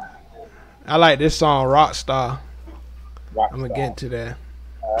like this song Rockstar. I'm gonna get into that.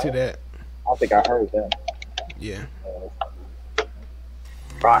 To that. I don't think I heard that. Yeah.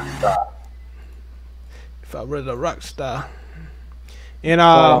 Rockstar. If I was a rock star. And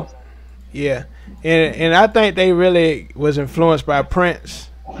yeah. And I think they really was influenced by Prince.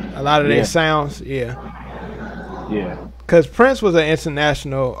 A lot of their sounds, yeah. Yeah. Cause Prince was an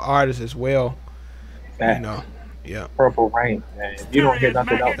international artist as well. That Yeah. Purple Rain, man. If you don't hear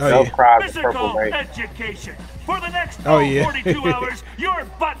nothing else, they'll cry with Purple Rain. Education. For the next 42 yeah. hours, your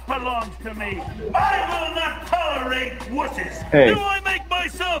butt belongs to me. I will not tolerate wusses. Hey. Do I make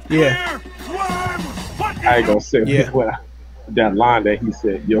myself clear? Yeah. Worm, what do I ain't you gonna sit Yeah. with that line that he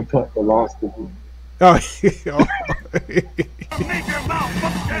said, "Your butt belongs to me." Oh, make your mouth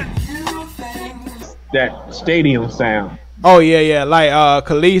open? That stadium sound. oh yeah. Like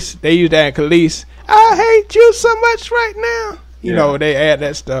Khalees, they use that in Khalees. I hate you so much right now. You know, they add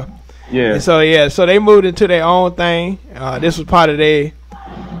that stuff. Yeah. And so they moved into their own thing. This was part of their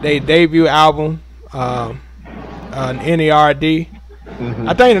debut album, NERD.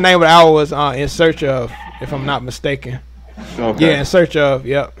 I think the name of the album was In Search Of, if I'm not mistaken. Okay. Yeah, In Search Of.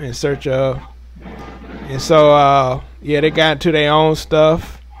 Yep, In Search Of. And so, they got into their own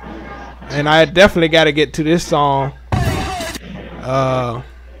stuff. And I definitely got to get to this song.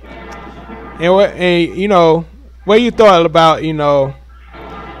 What you thought about,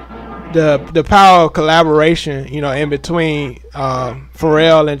 the power of collaboration, in between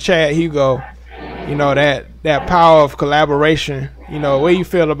Pharrell and Chad Hugo, that power of collaboration, what do you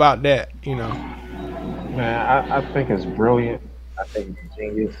feel about that, Man, I think it's brilliant. I think it's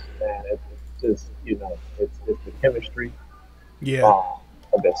genius, man. It's just, it's the chemistry Yeah.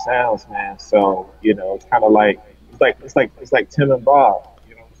 of the sounds, man. So, it's kind of like it's like Tim and Bob.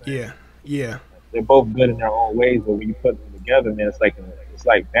 You know what I'm saying? Yeah. Yeah. They're both good in their own ways, but when you put them together, man, it's like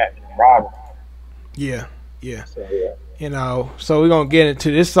Batman and Robin. Yeah. Yeah. So yeah. So we're gonna get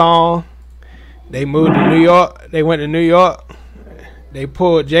into this song. They moved to New York. They went to New York. They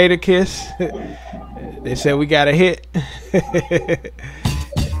pulled Jadakiss. They said we got a hit.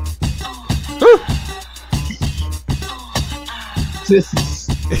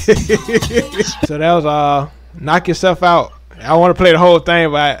 So that was Knock Yourself Out. I want to play the whole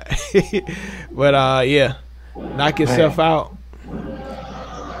thing, but yeah, Knock Yourself Out.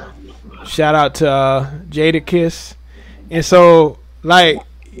 Shout out to Jadakiss. And so, like,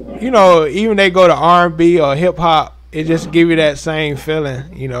 even they go to R&B or hip hop, it just give you that same feeling,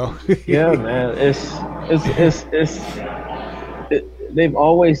 Yeah, man. They've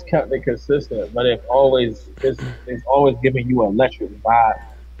always kept it consistent, but it's always giving you an electric vibe.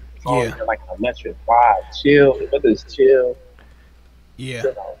 It's always like an electric vibe. Chill, whether it's chill. Yeah.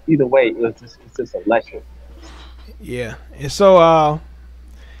 Either way, it's just electric. Yeah. And so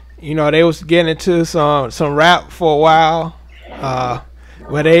they was getting into some rap for a while.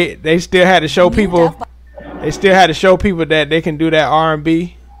 Where they still had to show people that they can do that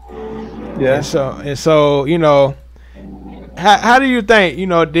R&B. Yeah. And so how do you think,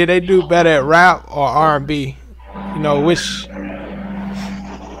 did they do better at rap or R&B? Which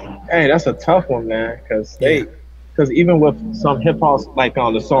Hey, that's a tough one, man, because even with some hip hop, like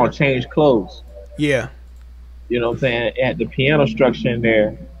on the song "Change Clothes," yeah, You know what I'm saying? It had the piano structure in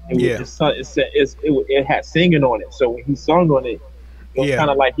there. Yeah. It had singing on it. So when he sung on it, it was kind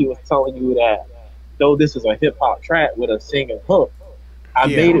of like he was telling you that though this is a hip hop track with a singing hook, I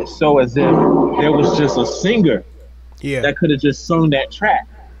made it so as if there was just a singer that could have just sung that track.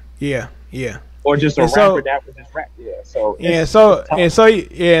 Yeah, yeah. Or just a rapper that was just rap. Yeah. So so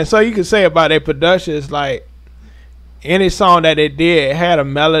you could say about their production is like any song that they did, it had a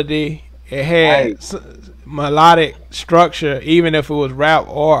melody, it had melodic structure, even if it was rap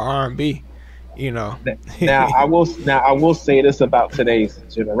or R&B. You know. Now I will say this about today's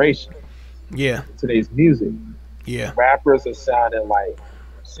generation. Yeah. Today's music. Yeah. Rappers are sounding like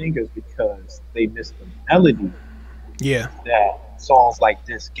singers because they miss the melody. Yeah. That songs like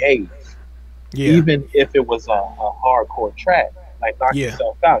this gave. Yeah. Even if it was a hardcore track, like Knock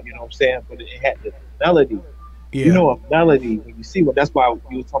Yourself Out, you know what I'm saying? But it had the melody. Yeah. You know, a melody, when you see one, that's why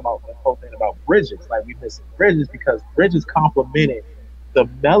you were talking about the whole thing about bridges. Like, we missing bridges because bridges complemented the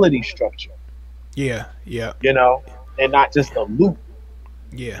melody structure. Yeah, yeah. You know, and not just the loop.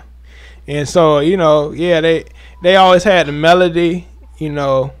 Yeah. And so, you know, they always had the melody, you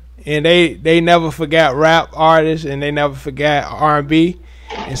know, and they never forgot rap artists and they never forgot R&B.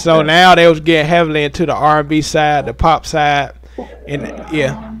 And so now they was getting heavily into the R&B side, the pop side. And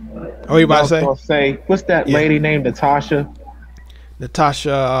what you about to say? What's that lady named Natasha? I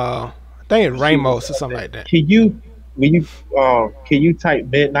think it's Ramos or something like that. Can you type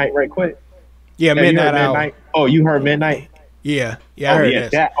Midnight right quick? Yeah, Midnight. Oh, you heard Midnight? Yeah, I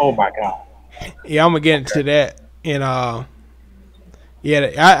heard that. Oh my god. Yeah, I'm gonna get into that. And I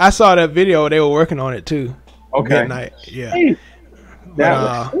saw that video. They were working on it too. Okay. Midnight. Yeah. Hey,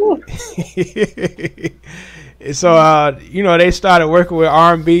 so you know, they started working with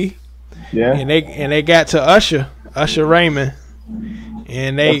R&B. Yeah. And they got to Usher Raymond,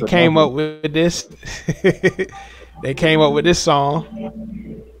 and they came up with this. They came up with this song.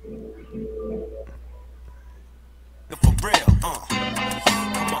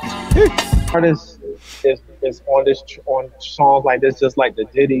 Artist is on songs like this, just like the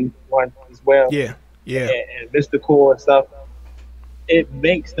Diddy one as well. Yeah. And Mystical and stuff. It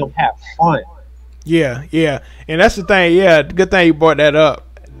makes them have fun. Yeah, and that's the thing. Yeah, good thing you brought that up.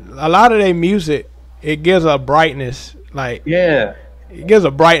 A lot of their music, it gives a brightness. Like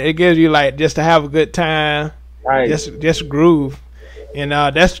it gives you like just to have a good time. Right. Just groove, and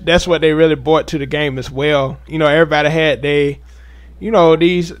that's what they really brought to the game as well. You know, everybody had these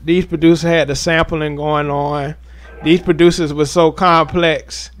producers had the sampling going on. These producers were so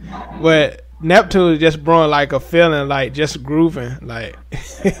complex, but Neptunes just brought like a feeling, like just grooving. Like,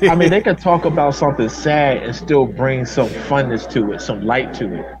 I mean, they could talk about something sad and still bring some funness to it, some light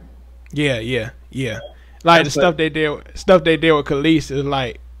to it. Yeah. Like that's the stuff they did with Khalees is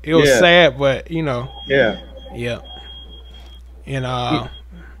like it was sad, but you know. Yeah. And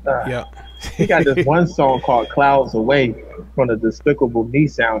he got this one song called "Clouds Away" from the Despicable Me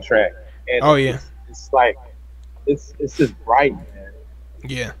soundtrack. And it's like it's just bright, man.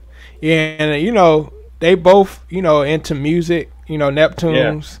 Yeah, and you know they both into music. You know,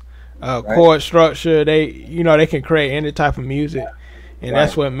 Neptunes, chord structure. They can create any type of music, and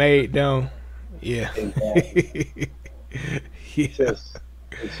that's what made them. Yeah. Exactly. It's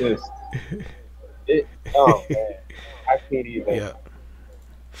just. Oh man, I can't even. Yeah.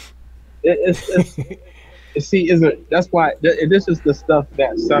 That's why this is the stuff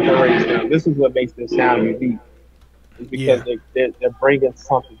that separates them. This is what makes them sound unique. It's because they're bringing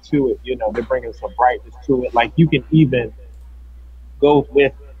something to it. You know, they're bringing some brightness to it. Like you can even go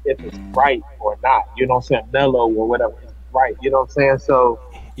with if it's bright or not. You know what I'm saying? Mellow or whatever. It's bright. You know what I'm saying? So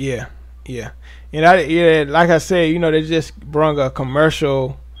yeah. And like I said, you know, they just brought a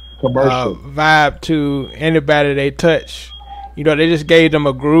commercial vibe to anybody they touch. You know, they just gave them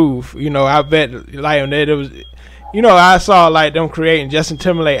a groove. You know, I bet like it was, you know, I saw like them creating Justin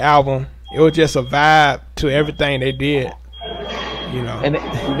Timberlake album. It was just a vibe to everything they did. You know, and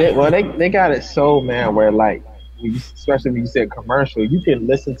they got it so, man, where like, especially when you said commercial, you can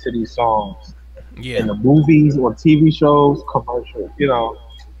listen to these songs in the movies or TV shows, commercials. You know,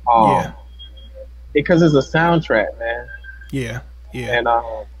 because it's a soundtrack, man. Yeah. And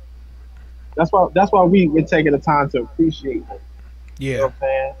that's why we're taking the time to appreciate them. Yeah. You know what I'm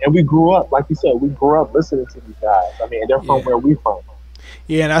saying? And we grew up, like you said, listening to these guys. I mean, they're from where we from.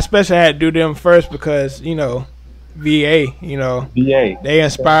 Yeah, and I especially had to do them first because, you know, VA, they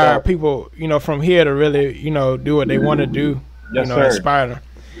inspire people, you know, from here to really, you know, do what they want to do, inspire them.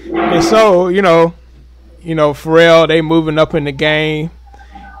 And so, you know, Pharrell, they moving up in the game.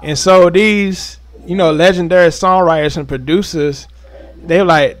 And so these, you know, legendary songwriters and producers, they were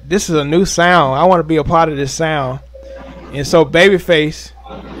like, this is a new sound. I want to be a part of this sound. And so Babyface,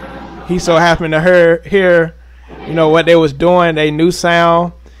 he so happened to hear, you know, what they was doing, they new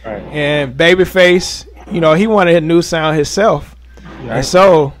sound. Right. And Babyface, you know, he wanted a new sound himself. Right. And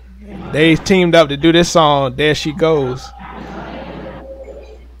so they teamed up to do this song, There She Goes.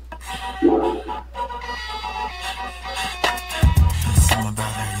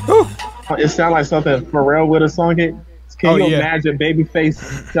 It sounds like something Pharrell would have sung it. Can you imagine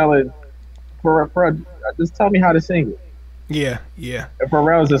Babyface telling Pharrell, just tell me how to sing it? Yeah, yeah. And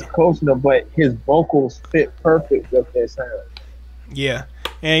Pharrell's just coaching him, but his vocals fit perfect with their sound. Yeah.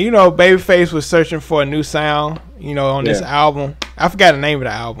 And, you know, Babyface was searching for a new sound, you know, on this album. I forgot the name of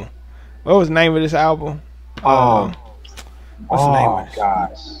the album. What was the name of this album? What's the name of it?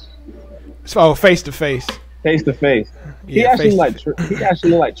 Gosh. So, Face to Face. Face to Face. Yeah, he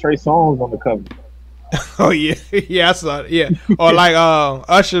actually like Trey Songz on the cover. Oh yeah, yeah, I saw it. Yeah, or like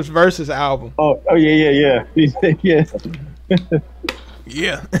Usher's Versus album. Oh yeah. Yeah.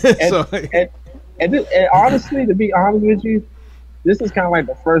 And honestly, to be honest with you, this is kind of like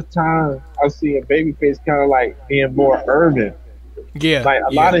the first time I've seen Babyface kind of like being more urban. Yeah, like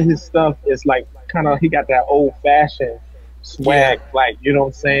a lot of his stuff is like kind of, he got that old fashioned swag, like, you know what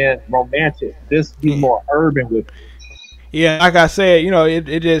I'm saying, romantic. This be more urban with it. Yeah, like I said, you know,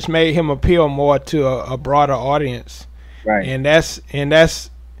 it just made him appeal more to a broader audience. Right. And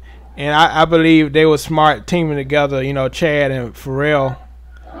I believe they were smart teaming together, you know, Chad and Pharrell,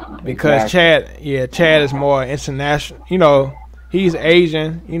 because Chad is more international. You know, he's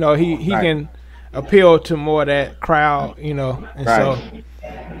Asian. You know, he can appeal to more of that crowd. You know, and so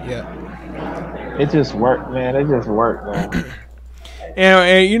yeah, it just worked, man. Man.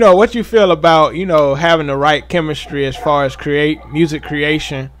 And you know, what you feel about, you know, having the right chemistry as far as music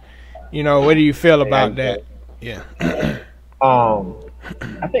creation? You know, what do you feel about that? Yeah.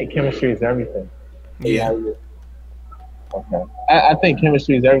 I think chemistry is everything. Yeah. Okay. I think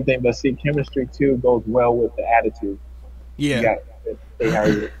chemistry is everything, but see, chemistry too goes well with the attitude. Yeah.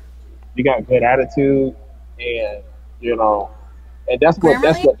 You got good attitude, and you know, and that's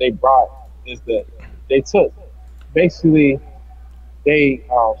what they brought, is that they took basically. They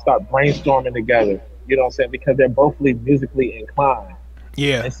start brainstorming together, you know what I'm saying, because they're both musically inclined.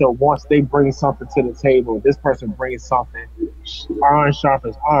 Yeah. And so once they bring something to the table, this person brings something, iron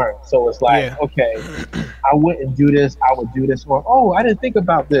sharpens iron. So it's like, okay, I wouldn't do this, I would do this, or oh, I didn't think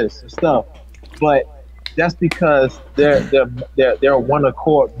about this and stuff. But that's because they're one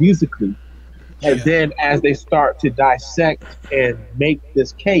accord musically. And then as they start to dissect and make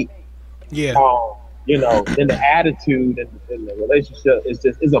this cake, you know, then the attitude and the relationship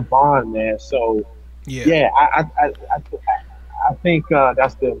is a bond, man. So I think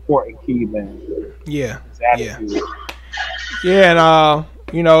that's the important key, man. Yeah. And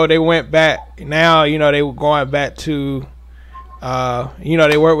you know, they went back. Now, you know, they were going back to you know,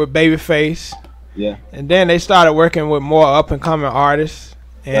 they worked with Babyface. Yeah. And then they started working with more up and coming artists,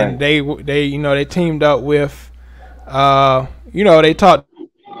 and they you know, they teamed up with you know, they talked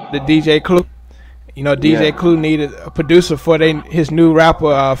to DJ Clue. You know, DJ Clue needed a producer for his new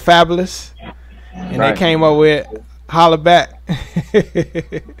rapper, Fabulous. And they came up with Holla Back.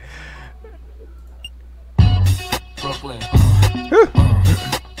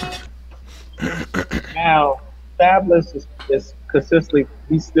 Now, Fabulous is consistently,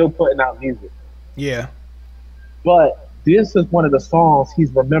 he's still putting out music. Yeah. But this is one of the songs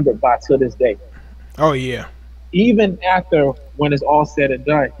he's remembered by to this day. Oh, yeah. Even after, when it's all said and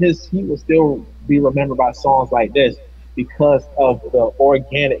done, he will still be remembered by songs like this because of the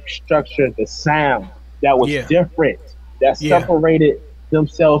organic structure, the sound that was different, that separated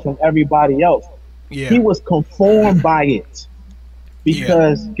themselves from everybody else. Yeah. He was conformed by it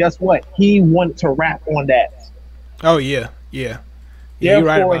because guess what? He wanted to rap on that. Oh yeah.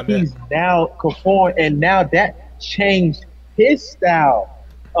 Therefore, right, he's now conformed, and now that changed his style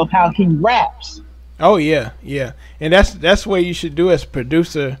of how he raps. Oh yeah, and that's what you should do as a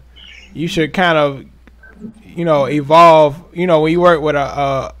producer. You should kind of, you know, evolve. You know, when you work with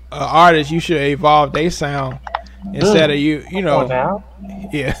a artist, you should evolve their sound instead of you know.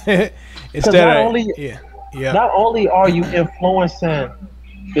 Instead of not only are you influencing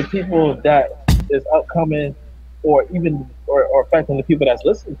the people that is upcoming, or even or affecting the people that's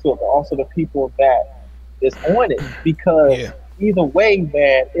listening to it, but also the people that is on it, because either way,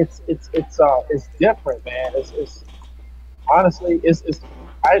 man, it's different, man. It's honestly, it's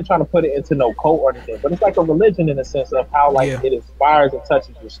I ain't trying to put it into no cult or anything, but it's like a religion in the sense of how it inspires and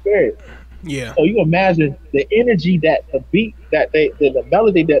touches your spirit. Yeah. So you imagine the energy that the beat that the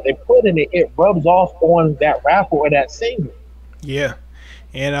melody that they put in it rubs off on that rapper or that singer. Yeah.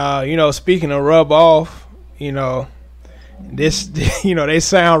 And you know, speaking of rub off, you know, this you know, they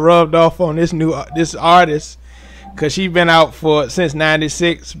sound rubbed off on this artist, cause she been out since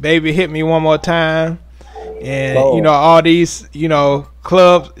 '96. Baby Hit Me One More Time, and you know, all these, you know,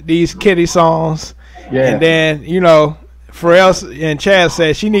 clubs, these kitty songs. Yeah. And then, you know, Pharrell and Chad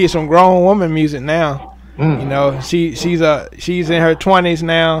said she needs some grown woman music now. You know, she's in her 20s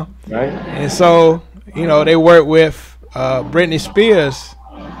now, right? And so, you know, they work with Britney Spears.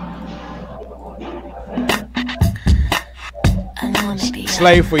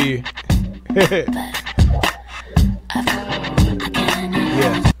 Slave for You.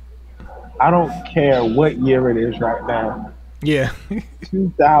 Yeah. I don't care what year it is right now. Yeah.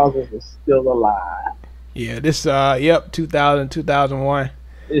 2000 is still alive. Yeah, this 2000, 2001.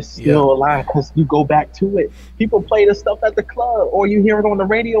 It's still alive because you go back to it. People play this stuff at the club, or you hear it on the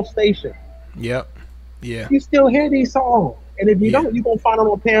radio station. Yep. Yeah. You still hear these songs, and if you don't, you're gonna find them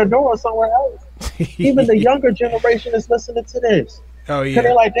on Pandora or somewhere else. Even the younger generation is listening to this. Oh yeah. Cause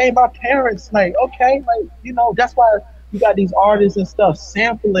they're like, "Dang, my parents." Like, okay, like, you know, that's why you got these artists and stuff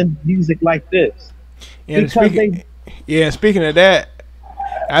sampling music like this. Yeah. Speaking of that,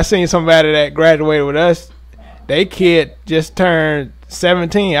 I seen somebody that graduated with us. They kid just turned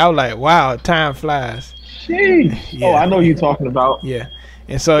 17. I was like, wow, time flies. Jeez. Yeah. Oh, I know you're talking about. Yeah.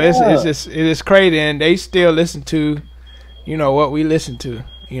 And so it is crazy, and they still listen to, you know, what we listen to,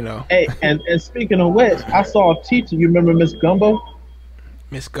 you know. Hey, and speaking of which, I saw a teacher. You remember Miss Gumbo?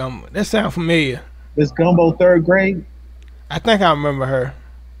 Miss Gumbo. That sounds familiar. Miss Gumbo, 3rd grade. I think I remember her.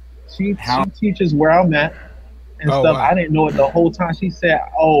 She teaches where I'm at and stuff. Wow. I didn't know it the whole time. She said,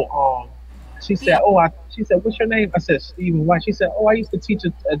 she said, what's your name? I said, Stephen White. She said, I used to teach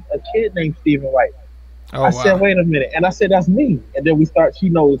a kid named Stephen White. I said, wait a minute. And I said, that's me. And then she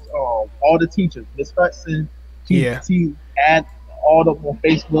knows all the teachers. Miss Hudson, she add all of them on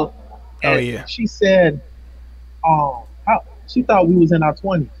Facebook. And she said, she thought we was in our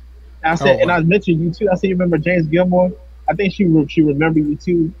 20s. And I said, and I mentioned you too. I said, you remember James Gilmore? I think she remembered you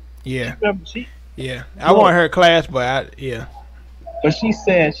too. Yeah. I want her class, but But she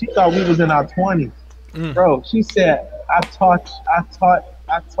said she thought we was in our 20s. Bro, she said, I taught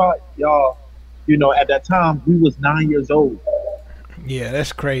y'all, you know, at that time we was 9 years old. Yeah,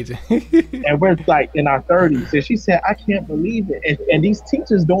 that's crazy. And we're like in our 30s. And she said, I can't believe it. And these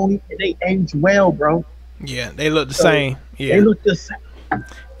teachers they age well, bro. Yeah, they look the same. Yeah. They look the same.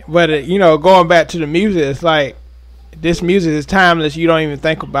 But, you know, going back to the music, it's like, this music is timeless. You don't even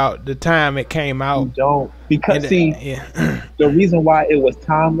think about the time it came out. You don't. Because, the reason why it was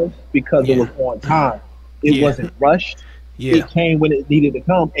timeless, because it was on time. It wasn't rushed. Yeah. It came when it needed to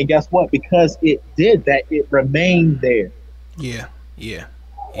come. And guess what? Because it did that, it remained there. Yeah.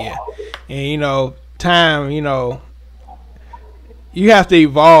 And, you know, time, you know, you have to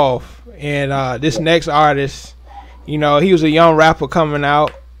evolve. And this next artist, you know, he was a young rapper coming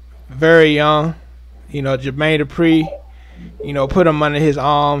out, very young. You know, Jermaine Dupri, you know, put him under his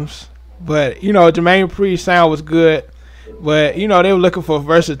arms. But, you know, Jermaine Dupri's sound was good. But, you know, they were looking for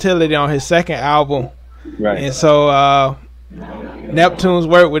versatility on his second album. Right. And so Neptunes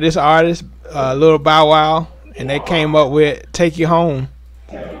worked with this artist, Lil Bow Wow, and they came up with Take You Home.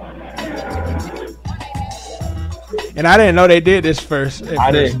 And I didn't know they did this first.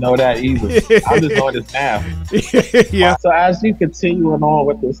 I didn't know that either. I just know this now. Yeah. So as you continuing on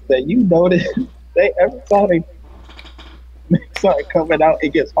with this thing, you notice every time they start coming out,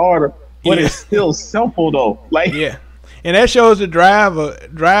 it gets harder, but it's still simple though. Like and that shows the drive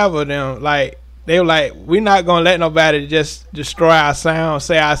of them. Like they were like, we're not gonna let nobody just destroy our sound,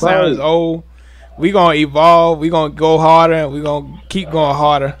 say our sound is old. We're gonna evolve. We're gonna go harder, and we're gonna keep going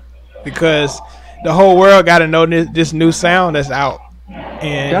harder because the whole world got to know this new sound that's out.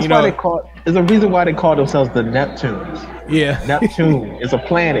 And that's why there's a reason why they call themselves the Neptunes. Yeah. Neptune is a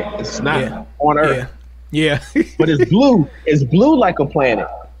planet. It's not on Earth. Yeah. But it's blue. It's blue like a planet.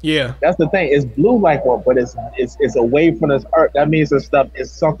 Yeah. That's the thing. It's blue like one, but it's away from this Earth. That means this stuff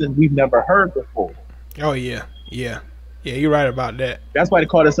is something we've never heard before. Oh yeah. You're right about that. That's why they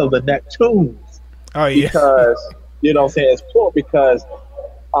call themselves the Neptunes. Oh yeah. Because you know what I'm saying, it's plural because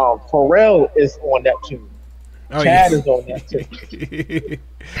Pharrell is on Neptune. Chad is on Neptune.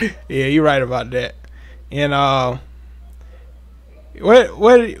 Yeah, you're right about that. And what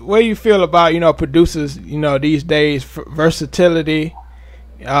do you feel about, you know, producers, you know, these days, versatility?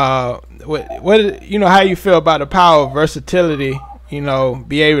 What you know, how you feel about the power of versatility? You know,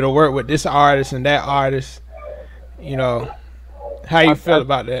 be able to work with this artist and that artist. You know, how you feel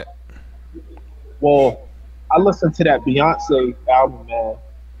about that? Well, I listened to that Beyonce album, man.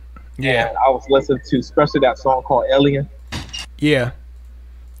 Yeah, and I was listening to especially that song called Alien. Yeah.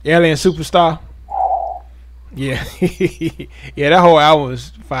 Alien Superstar. Yeah, yeah, that whole album was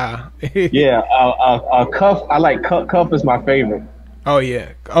fire. Yeah, Cuff. I like Cuff. Cuff is my favorite. Oh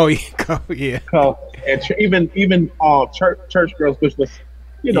yeah, oh yeah, yeah. Cuff and even Church Girls, which was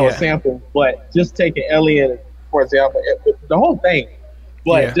a sample, but just taking Alien for example, the whole thing.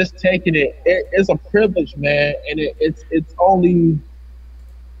 But just taking it's a privilege, man, and it's only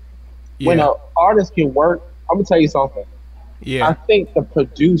when an artist can work. I'm gonna tell you something. Yeah, I think the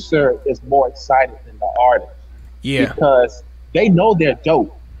producer is more excited than the artist. Yeah, because they know they're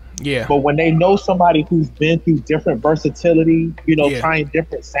dope. Yeah, but when they know somebody who's been through different versatility, trying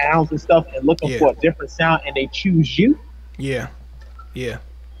different sounds and stuff, and looking for a different sound, and they choose you. Yeah, yeah.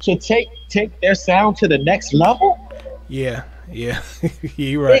 To take their sound to the next level. Yeah. Yeah,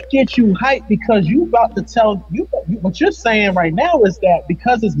 you're right. It gets you hyped because you about to tell you what you're saying right now is that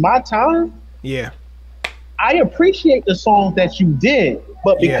because it's my time. Yeah, I appreciate the songs that you did,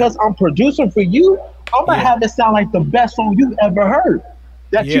 but because I'm producing for you, I'm gonna have it sound like the best song you ever heard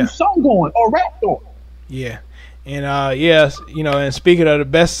that you sung on or rapped on. Yeah, and yes, and speaking of the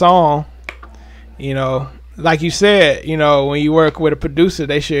best song, like you said, when you work with a producer,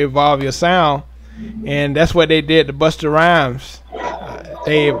 they should evolve your sound. And that's what they did to Busta Rhymes.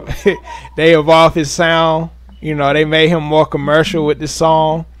 They evolved his sound. They made him more commercial with this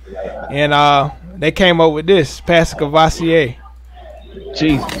song, and they came up with this Pass Cavassier.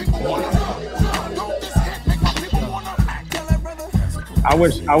 Jesus, I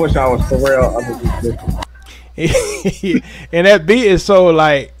wish I was for real. And that beat is so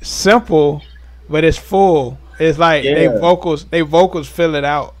like simple, but it's full. It's like they vocals fill it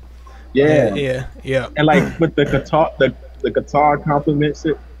out. Yeah. And like with the guitar complements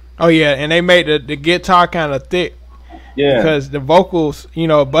it. Oh yeah, and they made the guitar kind of thick. Yeah. Because the vocals,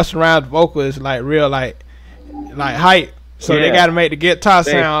 Busta Rhymes' vocal is like real like hype. So they got to make the guitar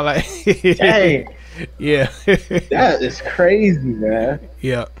sound like. Dang. Yeah. That is crazy, man.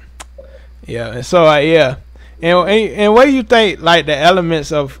 Yeah. Yeah. And so and what do you think like the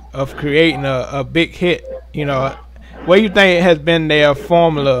elements of creating a big hit? What do you think has been their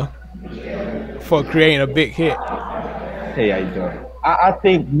formula for creating a big hit? Hey, how you doing? I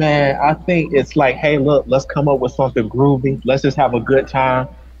think it's like, hey, look, let's come up with something groovy. Let's just have a good time.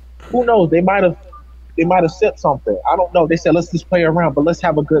 Who knows? They might have said something. I don't know. They said let's just play around, but let's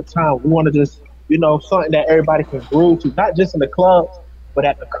have a good time. We want to just something that everybody can groove to, not just in the clubs, but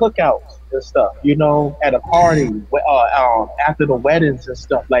at the cookouts and stuff. At a party, after the weddings and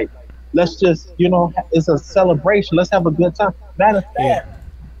stuff. Like, let's just it's a celebration. Let's have a good time. Matter of fact.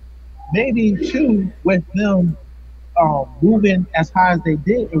 Maybe too with them moving as high as they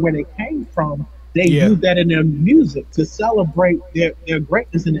did and where they came from, they used that in their music to celebrate their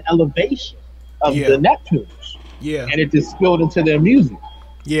greatness and the elevation of the Neptunes. Yeah, and it just spilled into their music.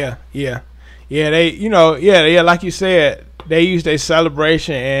 Yeah. They, like you said, they used their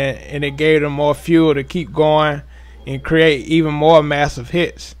celebration and it gave them more fuel to keep going and create even more massive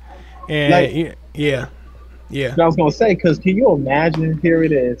hits. And I was gonna say, because can you imagine? Here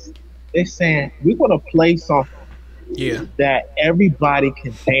it is. They're saying we're gonna play something that everybody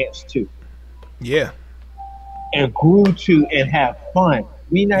can dance to. Yeah. And groove to and have fun.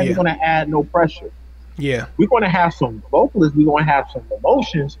 We're not even gonna add no pressure. Yeah. We're gonna have some vocalists, we're gonna have some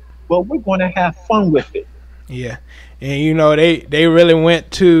emotions, but we're gonna have fun with it. Yeah. And they really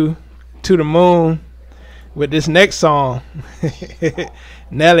went to the moon with this next song.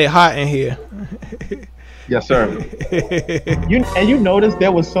 Nelly Hot in here. Yes, sir. You noticed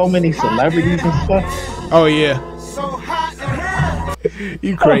there was so many celebrities and stuff. Oh yeah.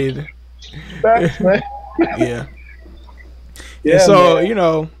 You crazy. Facts, man. Yeah. And so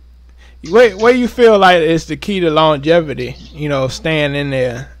man. What do you feel like is the key to longevity? Staying in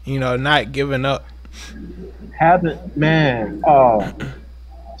there. Not giving up.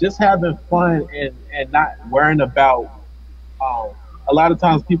 Just having fun and not worrying about. A lot of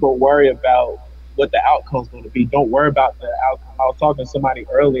times people worry about what the outcome's going to be. Don't worry about the outcome. I was talking to somebody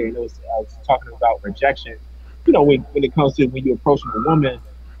earlier, and I was talking about rejection. When it comes to when you're approaching a woman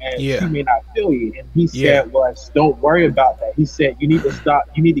and she may not feel you. And he said don't worry about that. He said you need to stop.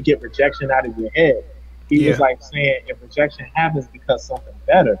 You need to get rejection out of your head. He was like saying if rejection happens because something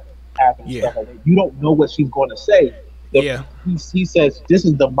better happens, stuff like that, you don't know what she's going to say. He says this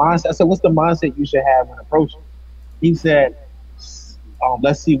is the mindset. I said, what's the mindset you should have when approaching? He said,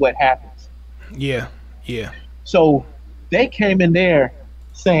 let's see what happens. Yeah. So they came in there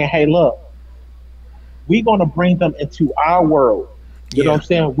saying, hey, look, we're going to bring them into our world. You know what I'm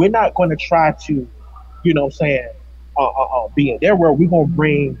saying? We're not going to try to, be in their world. We're going to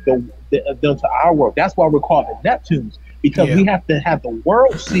bring them to our world. That's why we're called the Neptunes. because we have to have the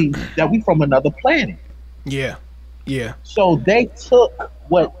world see that we from another planet. Yeah. Yeah. So they took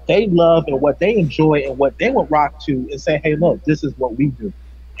what they love and what they enjoy and what they would rock to and say, hey, look, this is what we do.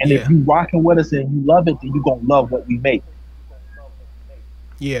 And if you rocking with us and you love it, then you gonna love what we make.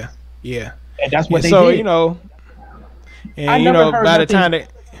 Yeah. Yeah. And that's what they so, did. you know, and you know, by the time they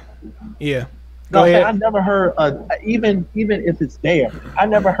Go ahead. I never heard even if it's there, I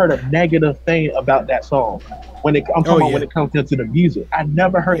never heard a negative thing about that song. When it I'm talking about when it comes into the music, I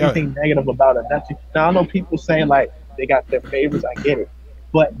never heard anything negative about it. Now I know people saying like they got their favorites. I get it,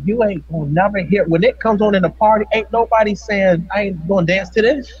 but you ain't gonna never hear when it comes on in the party. Ain't nobody saying I ain't gonna dance to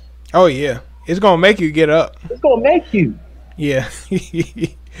this. Oh yeah, it's gonna make you get up. It's gonna make you. Yeah,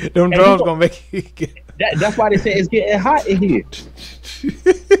 them drums gonna make you get. That's why they say it's getting hot in here.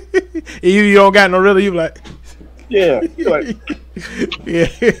 you don't got no rhythm. You like. Yeah. Like, yeah.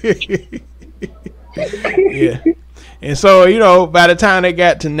 Yeah. And so, you know, by the time they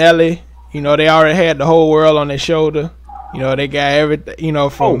got to Nelly, you know, they already had the whole world on their shoulder. You know, they got everything, you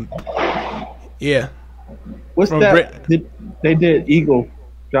know, from What's from that? They did Eagle.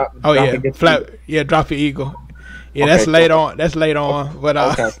 Drop Drop Your Eagle. Yeah, that's okay, late on. That's late on. But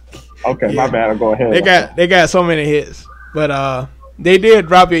okay, my bad. I'll go ahead. They got so many hits. But they did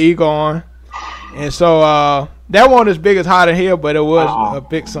Drop Your Eagle on. And so that wasn't as big as Hot in Here, but it was a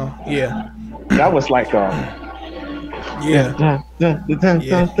big song. Yeah. That was like yeah.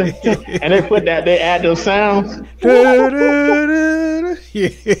 And they put that, they add those sounds.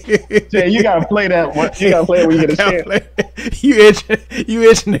 Yeah, you gotta play that one. You gotta play it when you get a chance. You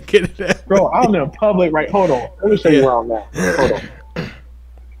itching to get that. Bro, I'm in public right. Hold on. Let me show you where I'm at. Hold on.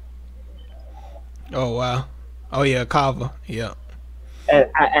 Oh wow. Oh yeah, Kava. Yeah.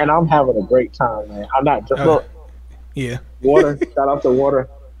 And I'm having a great time, man. I'm not just look. Yeah. Water. Shout out to water.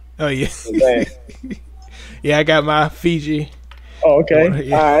 Oh yeah. Yeah, I got my Fiji. Oh, okay.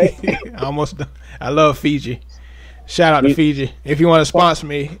 Yeah. All right. Almost done. I love Fiji. Shout out to Fiji. If you want to sponsor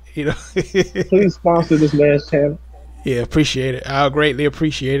me, you know. Please sponsor this man's channel. Yeah, appreciate it. I'll greatly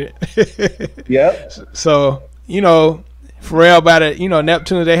appreciate it. Yep. So, you know, Pharrell about it, you know,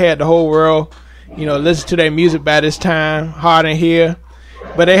 Neptunes, they had the whole world, you know, listen to their music by this time, Hard in Here.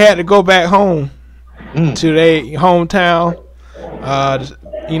 But they had to go back home to their hometown.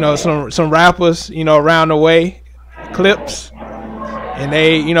 You know, some rappers, you know, around the way, Clips, and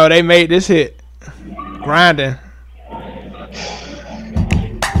they, you know, they made this hit, Grinding.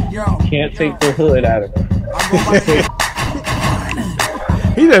 Can't take the hood out of it.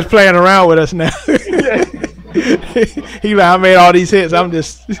 He just playing around with us now. He like, I made all these hits. I'm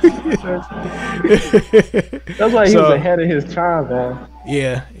just. That's why he was ahead of his time, man.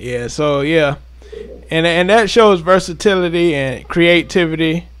 Yeah. So yeah, and that shows versatility and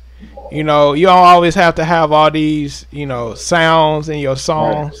creativity. You know, you don't always have to have all these, you know, sounds in your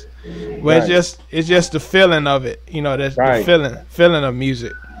songs, but it's just the feeling of it. You know, that's the feeling of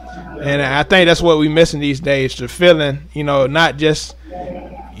music, and I think that's what we missing these days. The feeling, you know, not just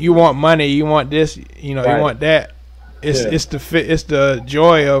you want money, you want this, you know, you want that. It's the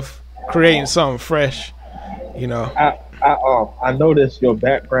joy of creating something fresh. You know, I noticed your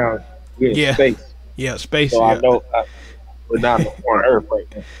background with space. Yeah, space. So I know we're not on Earth right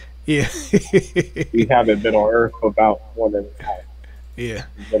now. Yeah. We haven't been on Earth for about more than a hour. Yeah.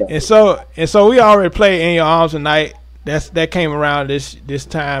 And so we already played In Your Arms Tonight. That came around this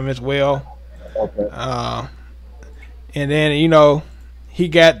time as well. Okay. And then, you know, he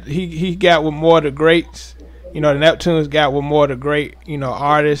got with more of the greats. You know, the Neptunes got with more of the great, you know,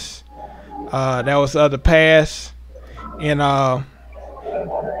 artists. That was Other Pass. And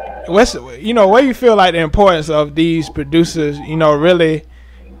what's, you know, what do you feel like the importance of these producers, you know, really,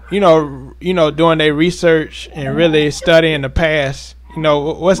 you know, doing their research and really studying the past? You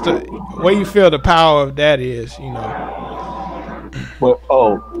know, what you feel the power of that is, you know? Well,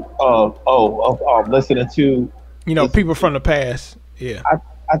 listening to, you know, people from the past. Yeah.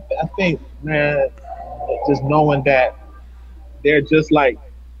 I think, man, just knowing that they're just like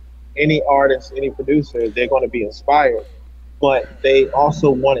any artist, any producer, they're going to be inspired, but they also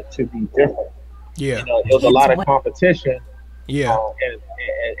want it to be different. Yeah. You know, there's a lot of competition. Yeah.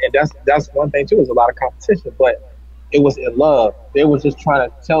 And that's one thing too, is a lot of competition, but it was in love. They was just trying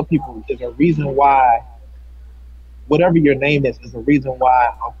to tell people there's a reason why, whatever your name is a reason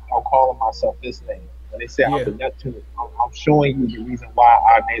why I'm calling myself this name. When they say I'm the Neptune, I'm showing you the reason why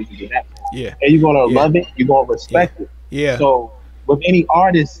our names are the Neptune. Yeah. And you're gonna love it, you're gonna respect it. Yeah. So with any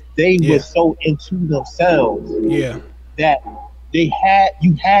artist, they were so into themselves that you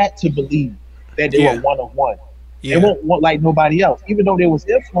had to believe that they were one of one. They weren't like nobody else, even though they was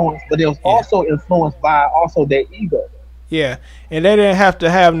influenced, but they was also influenced by also their ego. Yeah, and they didn't have to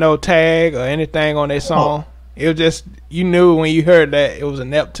have no tag or anything on their song. It was just, you knew when you heard that it was a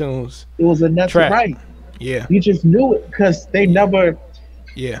Neptunes. It was a Neptune, track. right? Yeah. You just knew it because they never.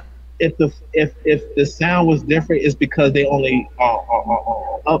 Yeah. If the sound was different, it's because they only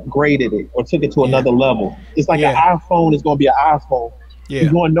upgraded it or took it to another level. It's like an iPhone is going to be an iPhone. Yeah.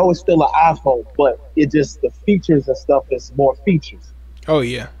 You're going to know it's still an iPhone, but it just, the features and stuff is more features. Oh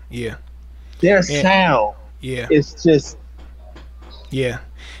yeah, yeah. Their sound, is just, and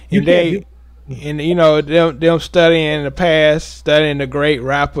they, and you know, them studying in the past, studying the great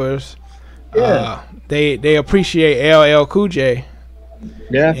rappers. Yeah. They appreciate LL Cool J.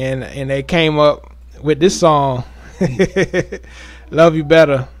 Yeah. And they came up with this song, "Love You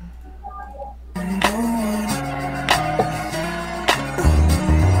Better."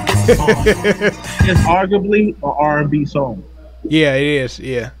 It's arguably an R&B song. Yeah, it is.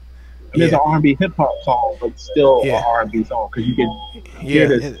 Yeah. I mean, it's an R&B hip hop song, but still an R&B song because you can hear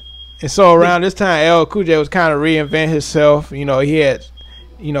this. And so around this time, LL Cool J was kind of reinventing himself. You know, he had,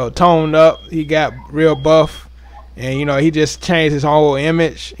 you know, toned up. He got real buff, and you know, he just changed his whole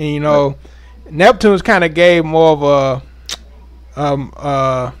image. And you know, Neptunes kind of gave more of a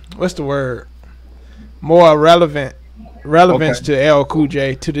what's the word? More relevance to LL Cool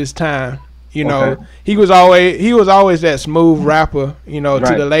J to this time. You know, he was always that smooth rapper, you know,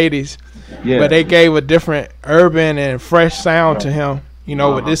 to the ladies. Yeah. But they gave a different urban and fresh sound to him, you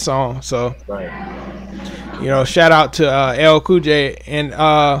know, with this song. So, you know, shout out to LL Cool J, and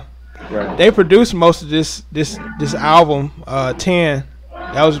they produced most of this album. 10.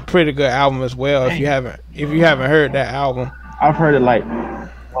 That was a pretty good album as well. If you haven't heard that album, I've heard it like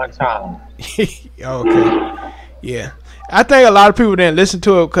one time. Okay, yeah. I think a lot of people didn't listen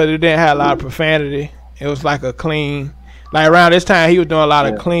to it because it didn't have a lot of profanity. It was like a clean, like around this time he was doing a lot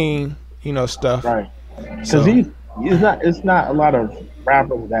of clean, you know, stuff. Right. Because it's not a lot of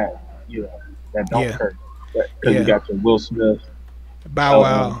rappers that, you know, that don't curse. Because you got your Will Smith, Bow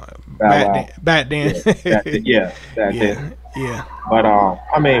Wow, back then. Yeah. But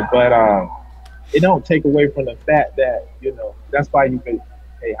it don't take away from the fact that, you know, that's why you can,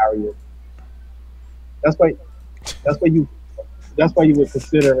 hey, how are you? That's why you would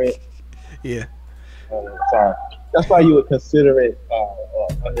consider it. Yeah. Sorry. That's why you would consider it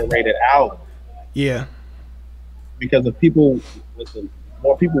underrated album. Yeah. Because if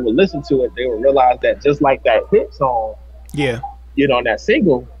more people would listen to it, they would realize that just like that hit song. Yeah. You know, that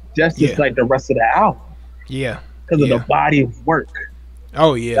single, just like the rest of the album. Yeah. Because of the body of work.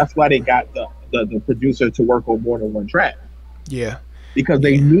 Oh yeah. That's why they got the producer to work on more than one track. Yeah. Because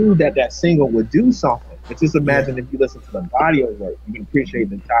they knew that single would do something. But just imagine if you listen to the body of work, you can appreciate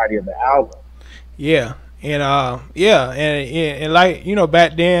the entirety of the album. Yeah, and and like, you know,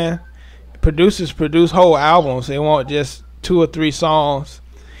 back then, producers produce whole albums. They want just 2 or 3 songs,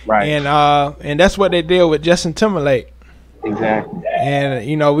 right? And that's what they did with Justin Timberlake. Exactly. And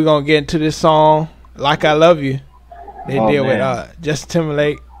you know, we're gonna get into this song, "Like I Love You." They did with Justin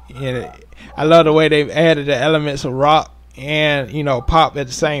Timberlake, and I love the way they've added the elements of rock and, you know, pop at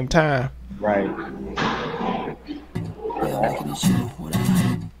the same time. Right. Looking at you,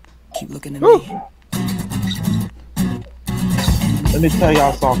 whatever. Keep looking at me. Let me tell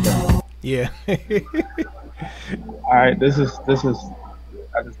y'all something. Yeah. All right, this is. I'll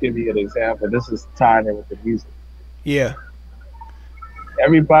just give you an example. This is tied in with the music. Yeah.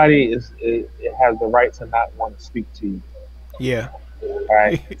 Everybody it has the right to not want to speak to you. Yeah. All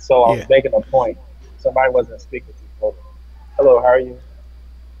right. So I was making a point. Somebody wasn't speaking to you. Hello, how are you?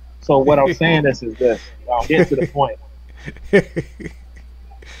 So what I'm saying is this. I'll get to the point.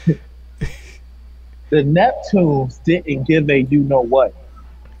 The Neptunes didn't give a you know what.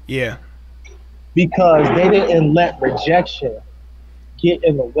 Yeah. Because they didn't let rejection get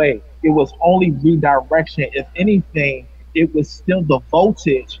in the way. It was only redirection. If anything, it was still the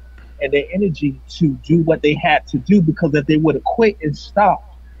voltage and the energy to do what they had to do, because if they would have quit and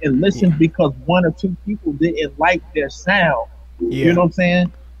stopped and listened because 1 or 2 people didn't like their sound, you know what I'm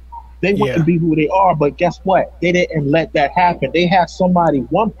saying? They wouldn't be who they are. But guess what? They didn't let that happen. They had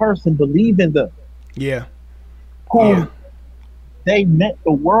one person believe in them. Yeah. Who they meant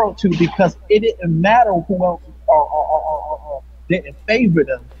the world to, because it didn't matter who else didn't favor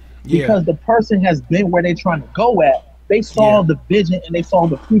them. Because the person has been where they're trying to go at. They saw the vision and they saw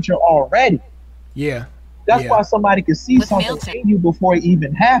the future already. Yeah. That's why somebody can see something in you before it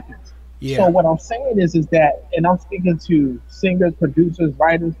even happens. Yeah. So what I'm saying is that, and I'm speaking to singers, producers,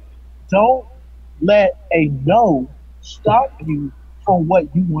 writers, don't let a no stop you from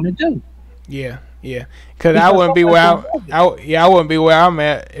what you want to do. Yeah, yeah. Because I wouldn't be where I wouldn't be where I'm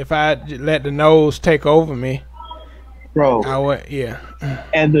at if I let the no's take over me. bro. Yeah.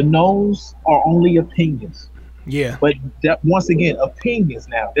 And the no's are only opinions. Yeah. But once again, opinions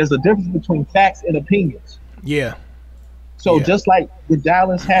now. There's a difference between facts and opinions. Yeah. So just like the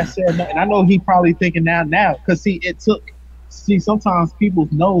Dallas has said, and I know he probably thinking now, because sometimes people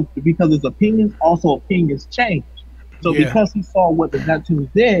know because his opinions, also opinions change. So because he saw what the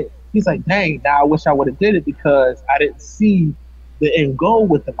Neptunes did, he's like, dang, now I wish I would have did it because I didn't see the end goal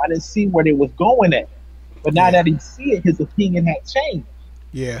with them. I didn't see where they was going at. But now that he see it, his opinion had changed.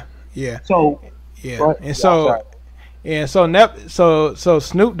 Yeah. Yeah. So and so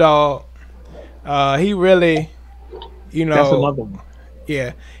Snoop Dogg, he really, that's another one.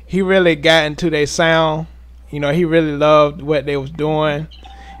 Yeah, he really got into their sound. He really loved what they was doing.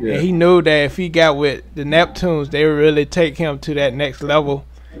 Yeah. And he knew that if he got with the Neptunes, they would really take him to that next level.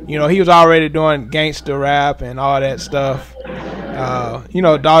 He was already doing gangster rap and all that stuff.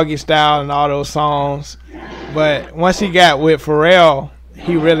 Doggy Style and all those songs. But once he got with Pharrell,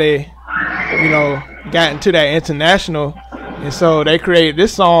 he really, got into that international. And so they created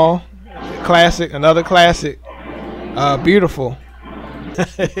this song, another classic, Beautiful.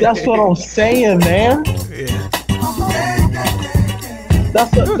 That's what I'm saying, man. Yeah.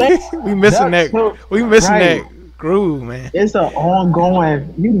 That's what we missing that groove, man. It's an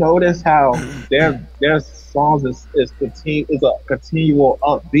ongoing. You notice how their songs is a continual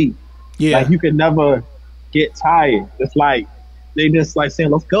upbeat. Yeah, like you can never get tired. It's like they just like saying,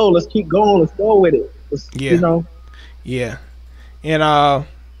 "Let's go, let's keep going, let's go with it." Yeah, and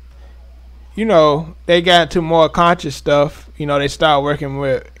they got into more conscious stuff. They started working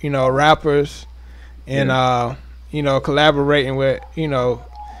with rappers and collaborating with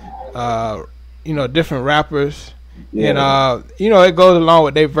different rappers. Yeah. And it goes along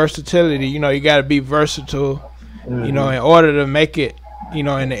with their versatility. You got to be versatile, in order to make it, in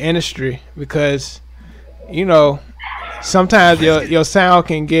the industry, because sometimes your sound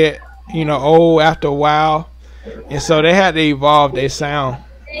can get old after a while, and so they had to evolve their sound.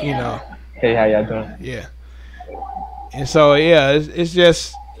 Hey, how y'all doing? Yeah. And so it's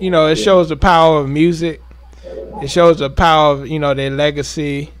just it shows the power of music. It shows the power of their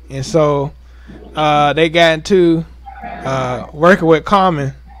legacy, and so they got into working with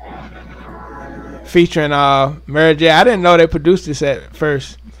Common, featuring Mary J. I didn't know they produced this at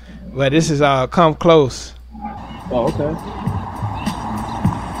first, but this is Come Close. Oh, okay.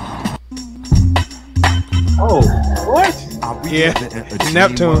 Oh, what? Yeah,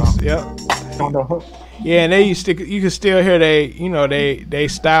 Neptunes. Yep. Yeah, and you can still hear they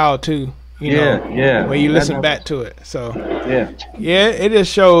style too. When you listen back to it. So it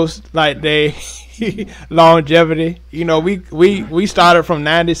just shows like they longevity. We started from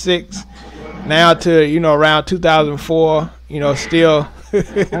 '96 now to around 2004. Still.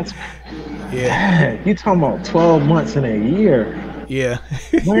 Yeah. You talking about 12 months in a year? Yeah.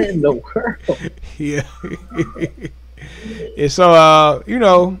 Where in the world? Yeah. And so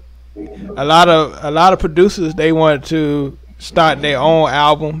a lot of producers, they wanted to start their own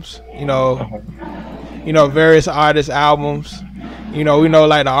albums, various artists' albums. We know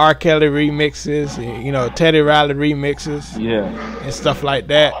like the R. Kelly remixes, Teddy Riley remixes, and stuff like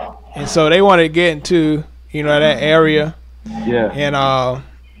that. And so they wanted to get into, that area. Yeah. And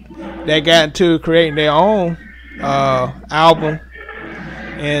they got into creating their own album.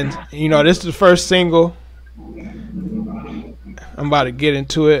 And, this is the first single. I'm about to get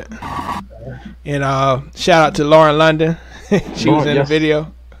into it. And shout out to Lauren London. She was in the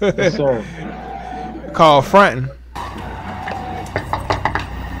video. Yes, sir. Called Frontin'.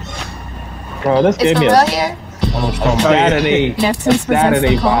 Bro, this gave me a Saturday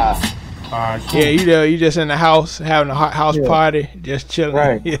vibe. Yeah, you just in the house having a house party, just chilling.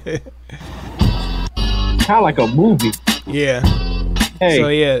 Right. Kind of like a movie. Yeah. Hey. So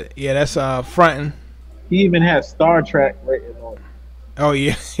that's Frontin'. He even has Star Trek written on it. Oh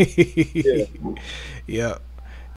yeah. Yeah. Yeah.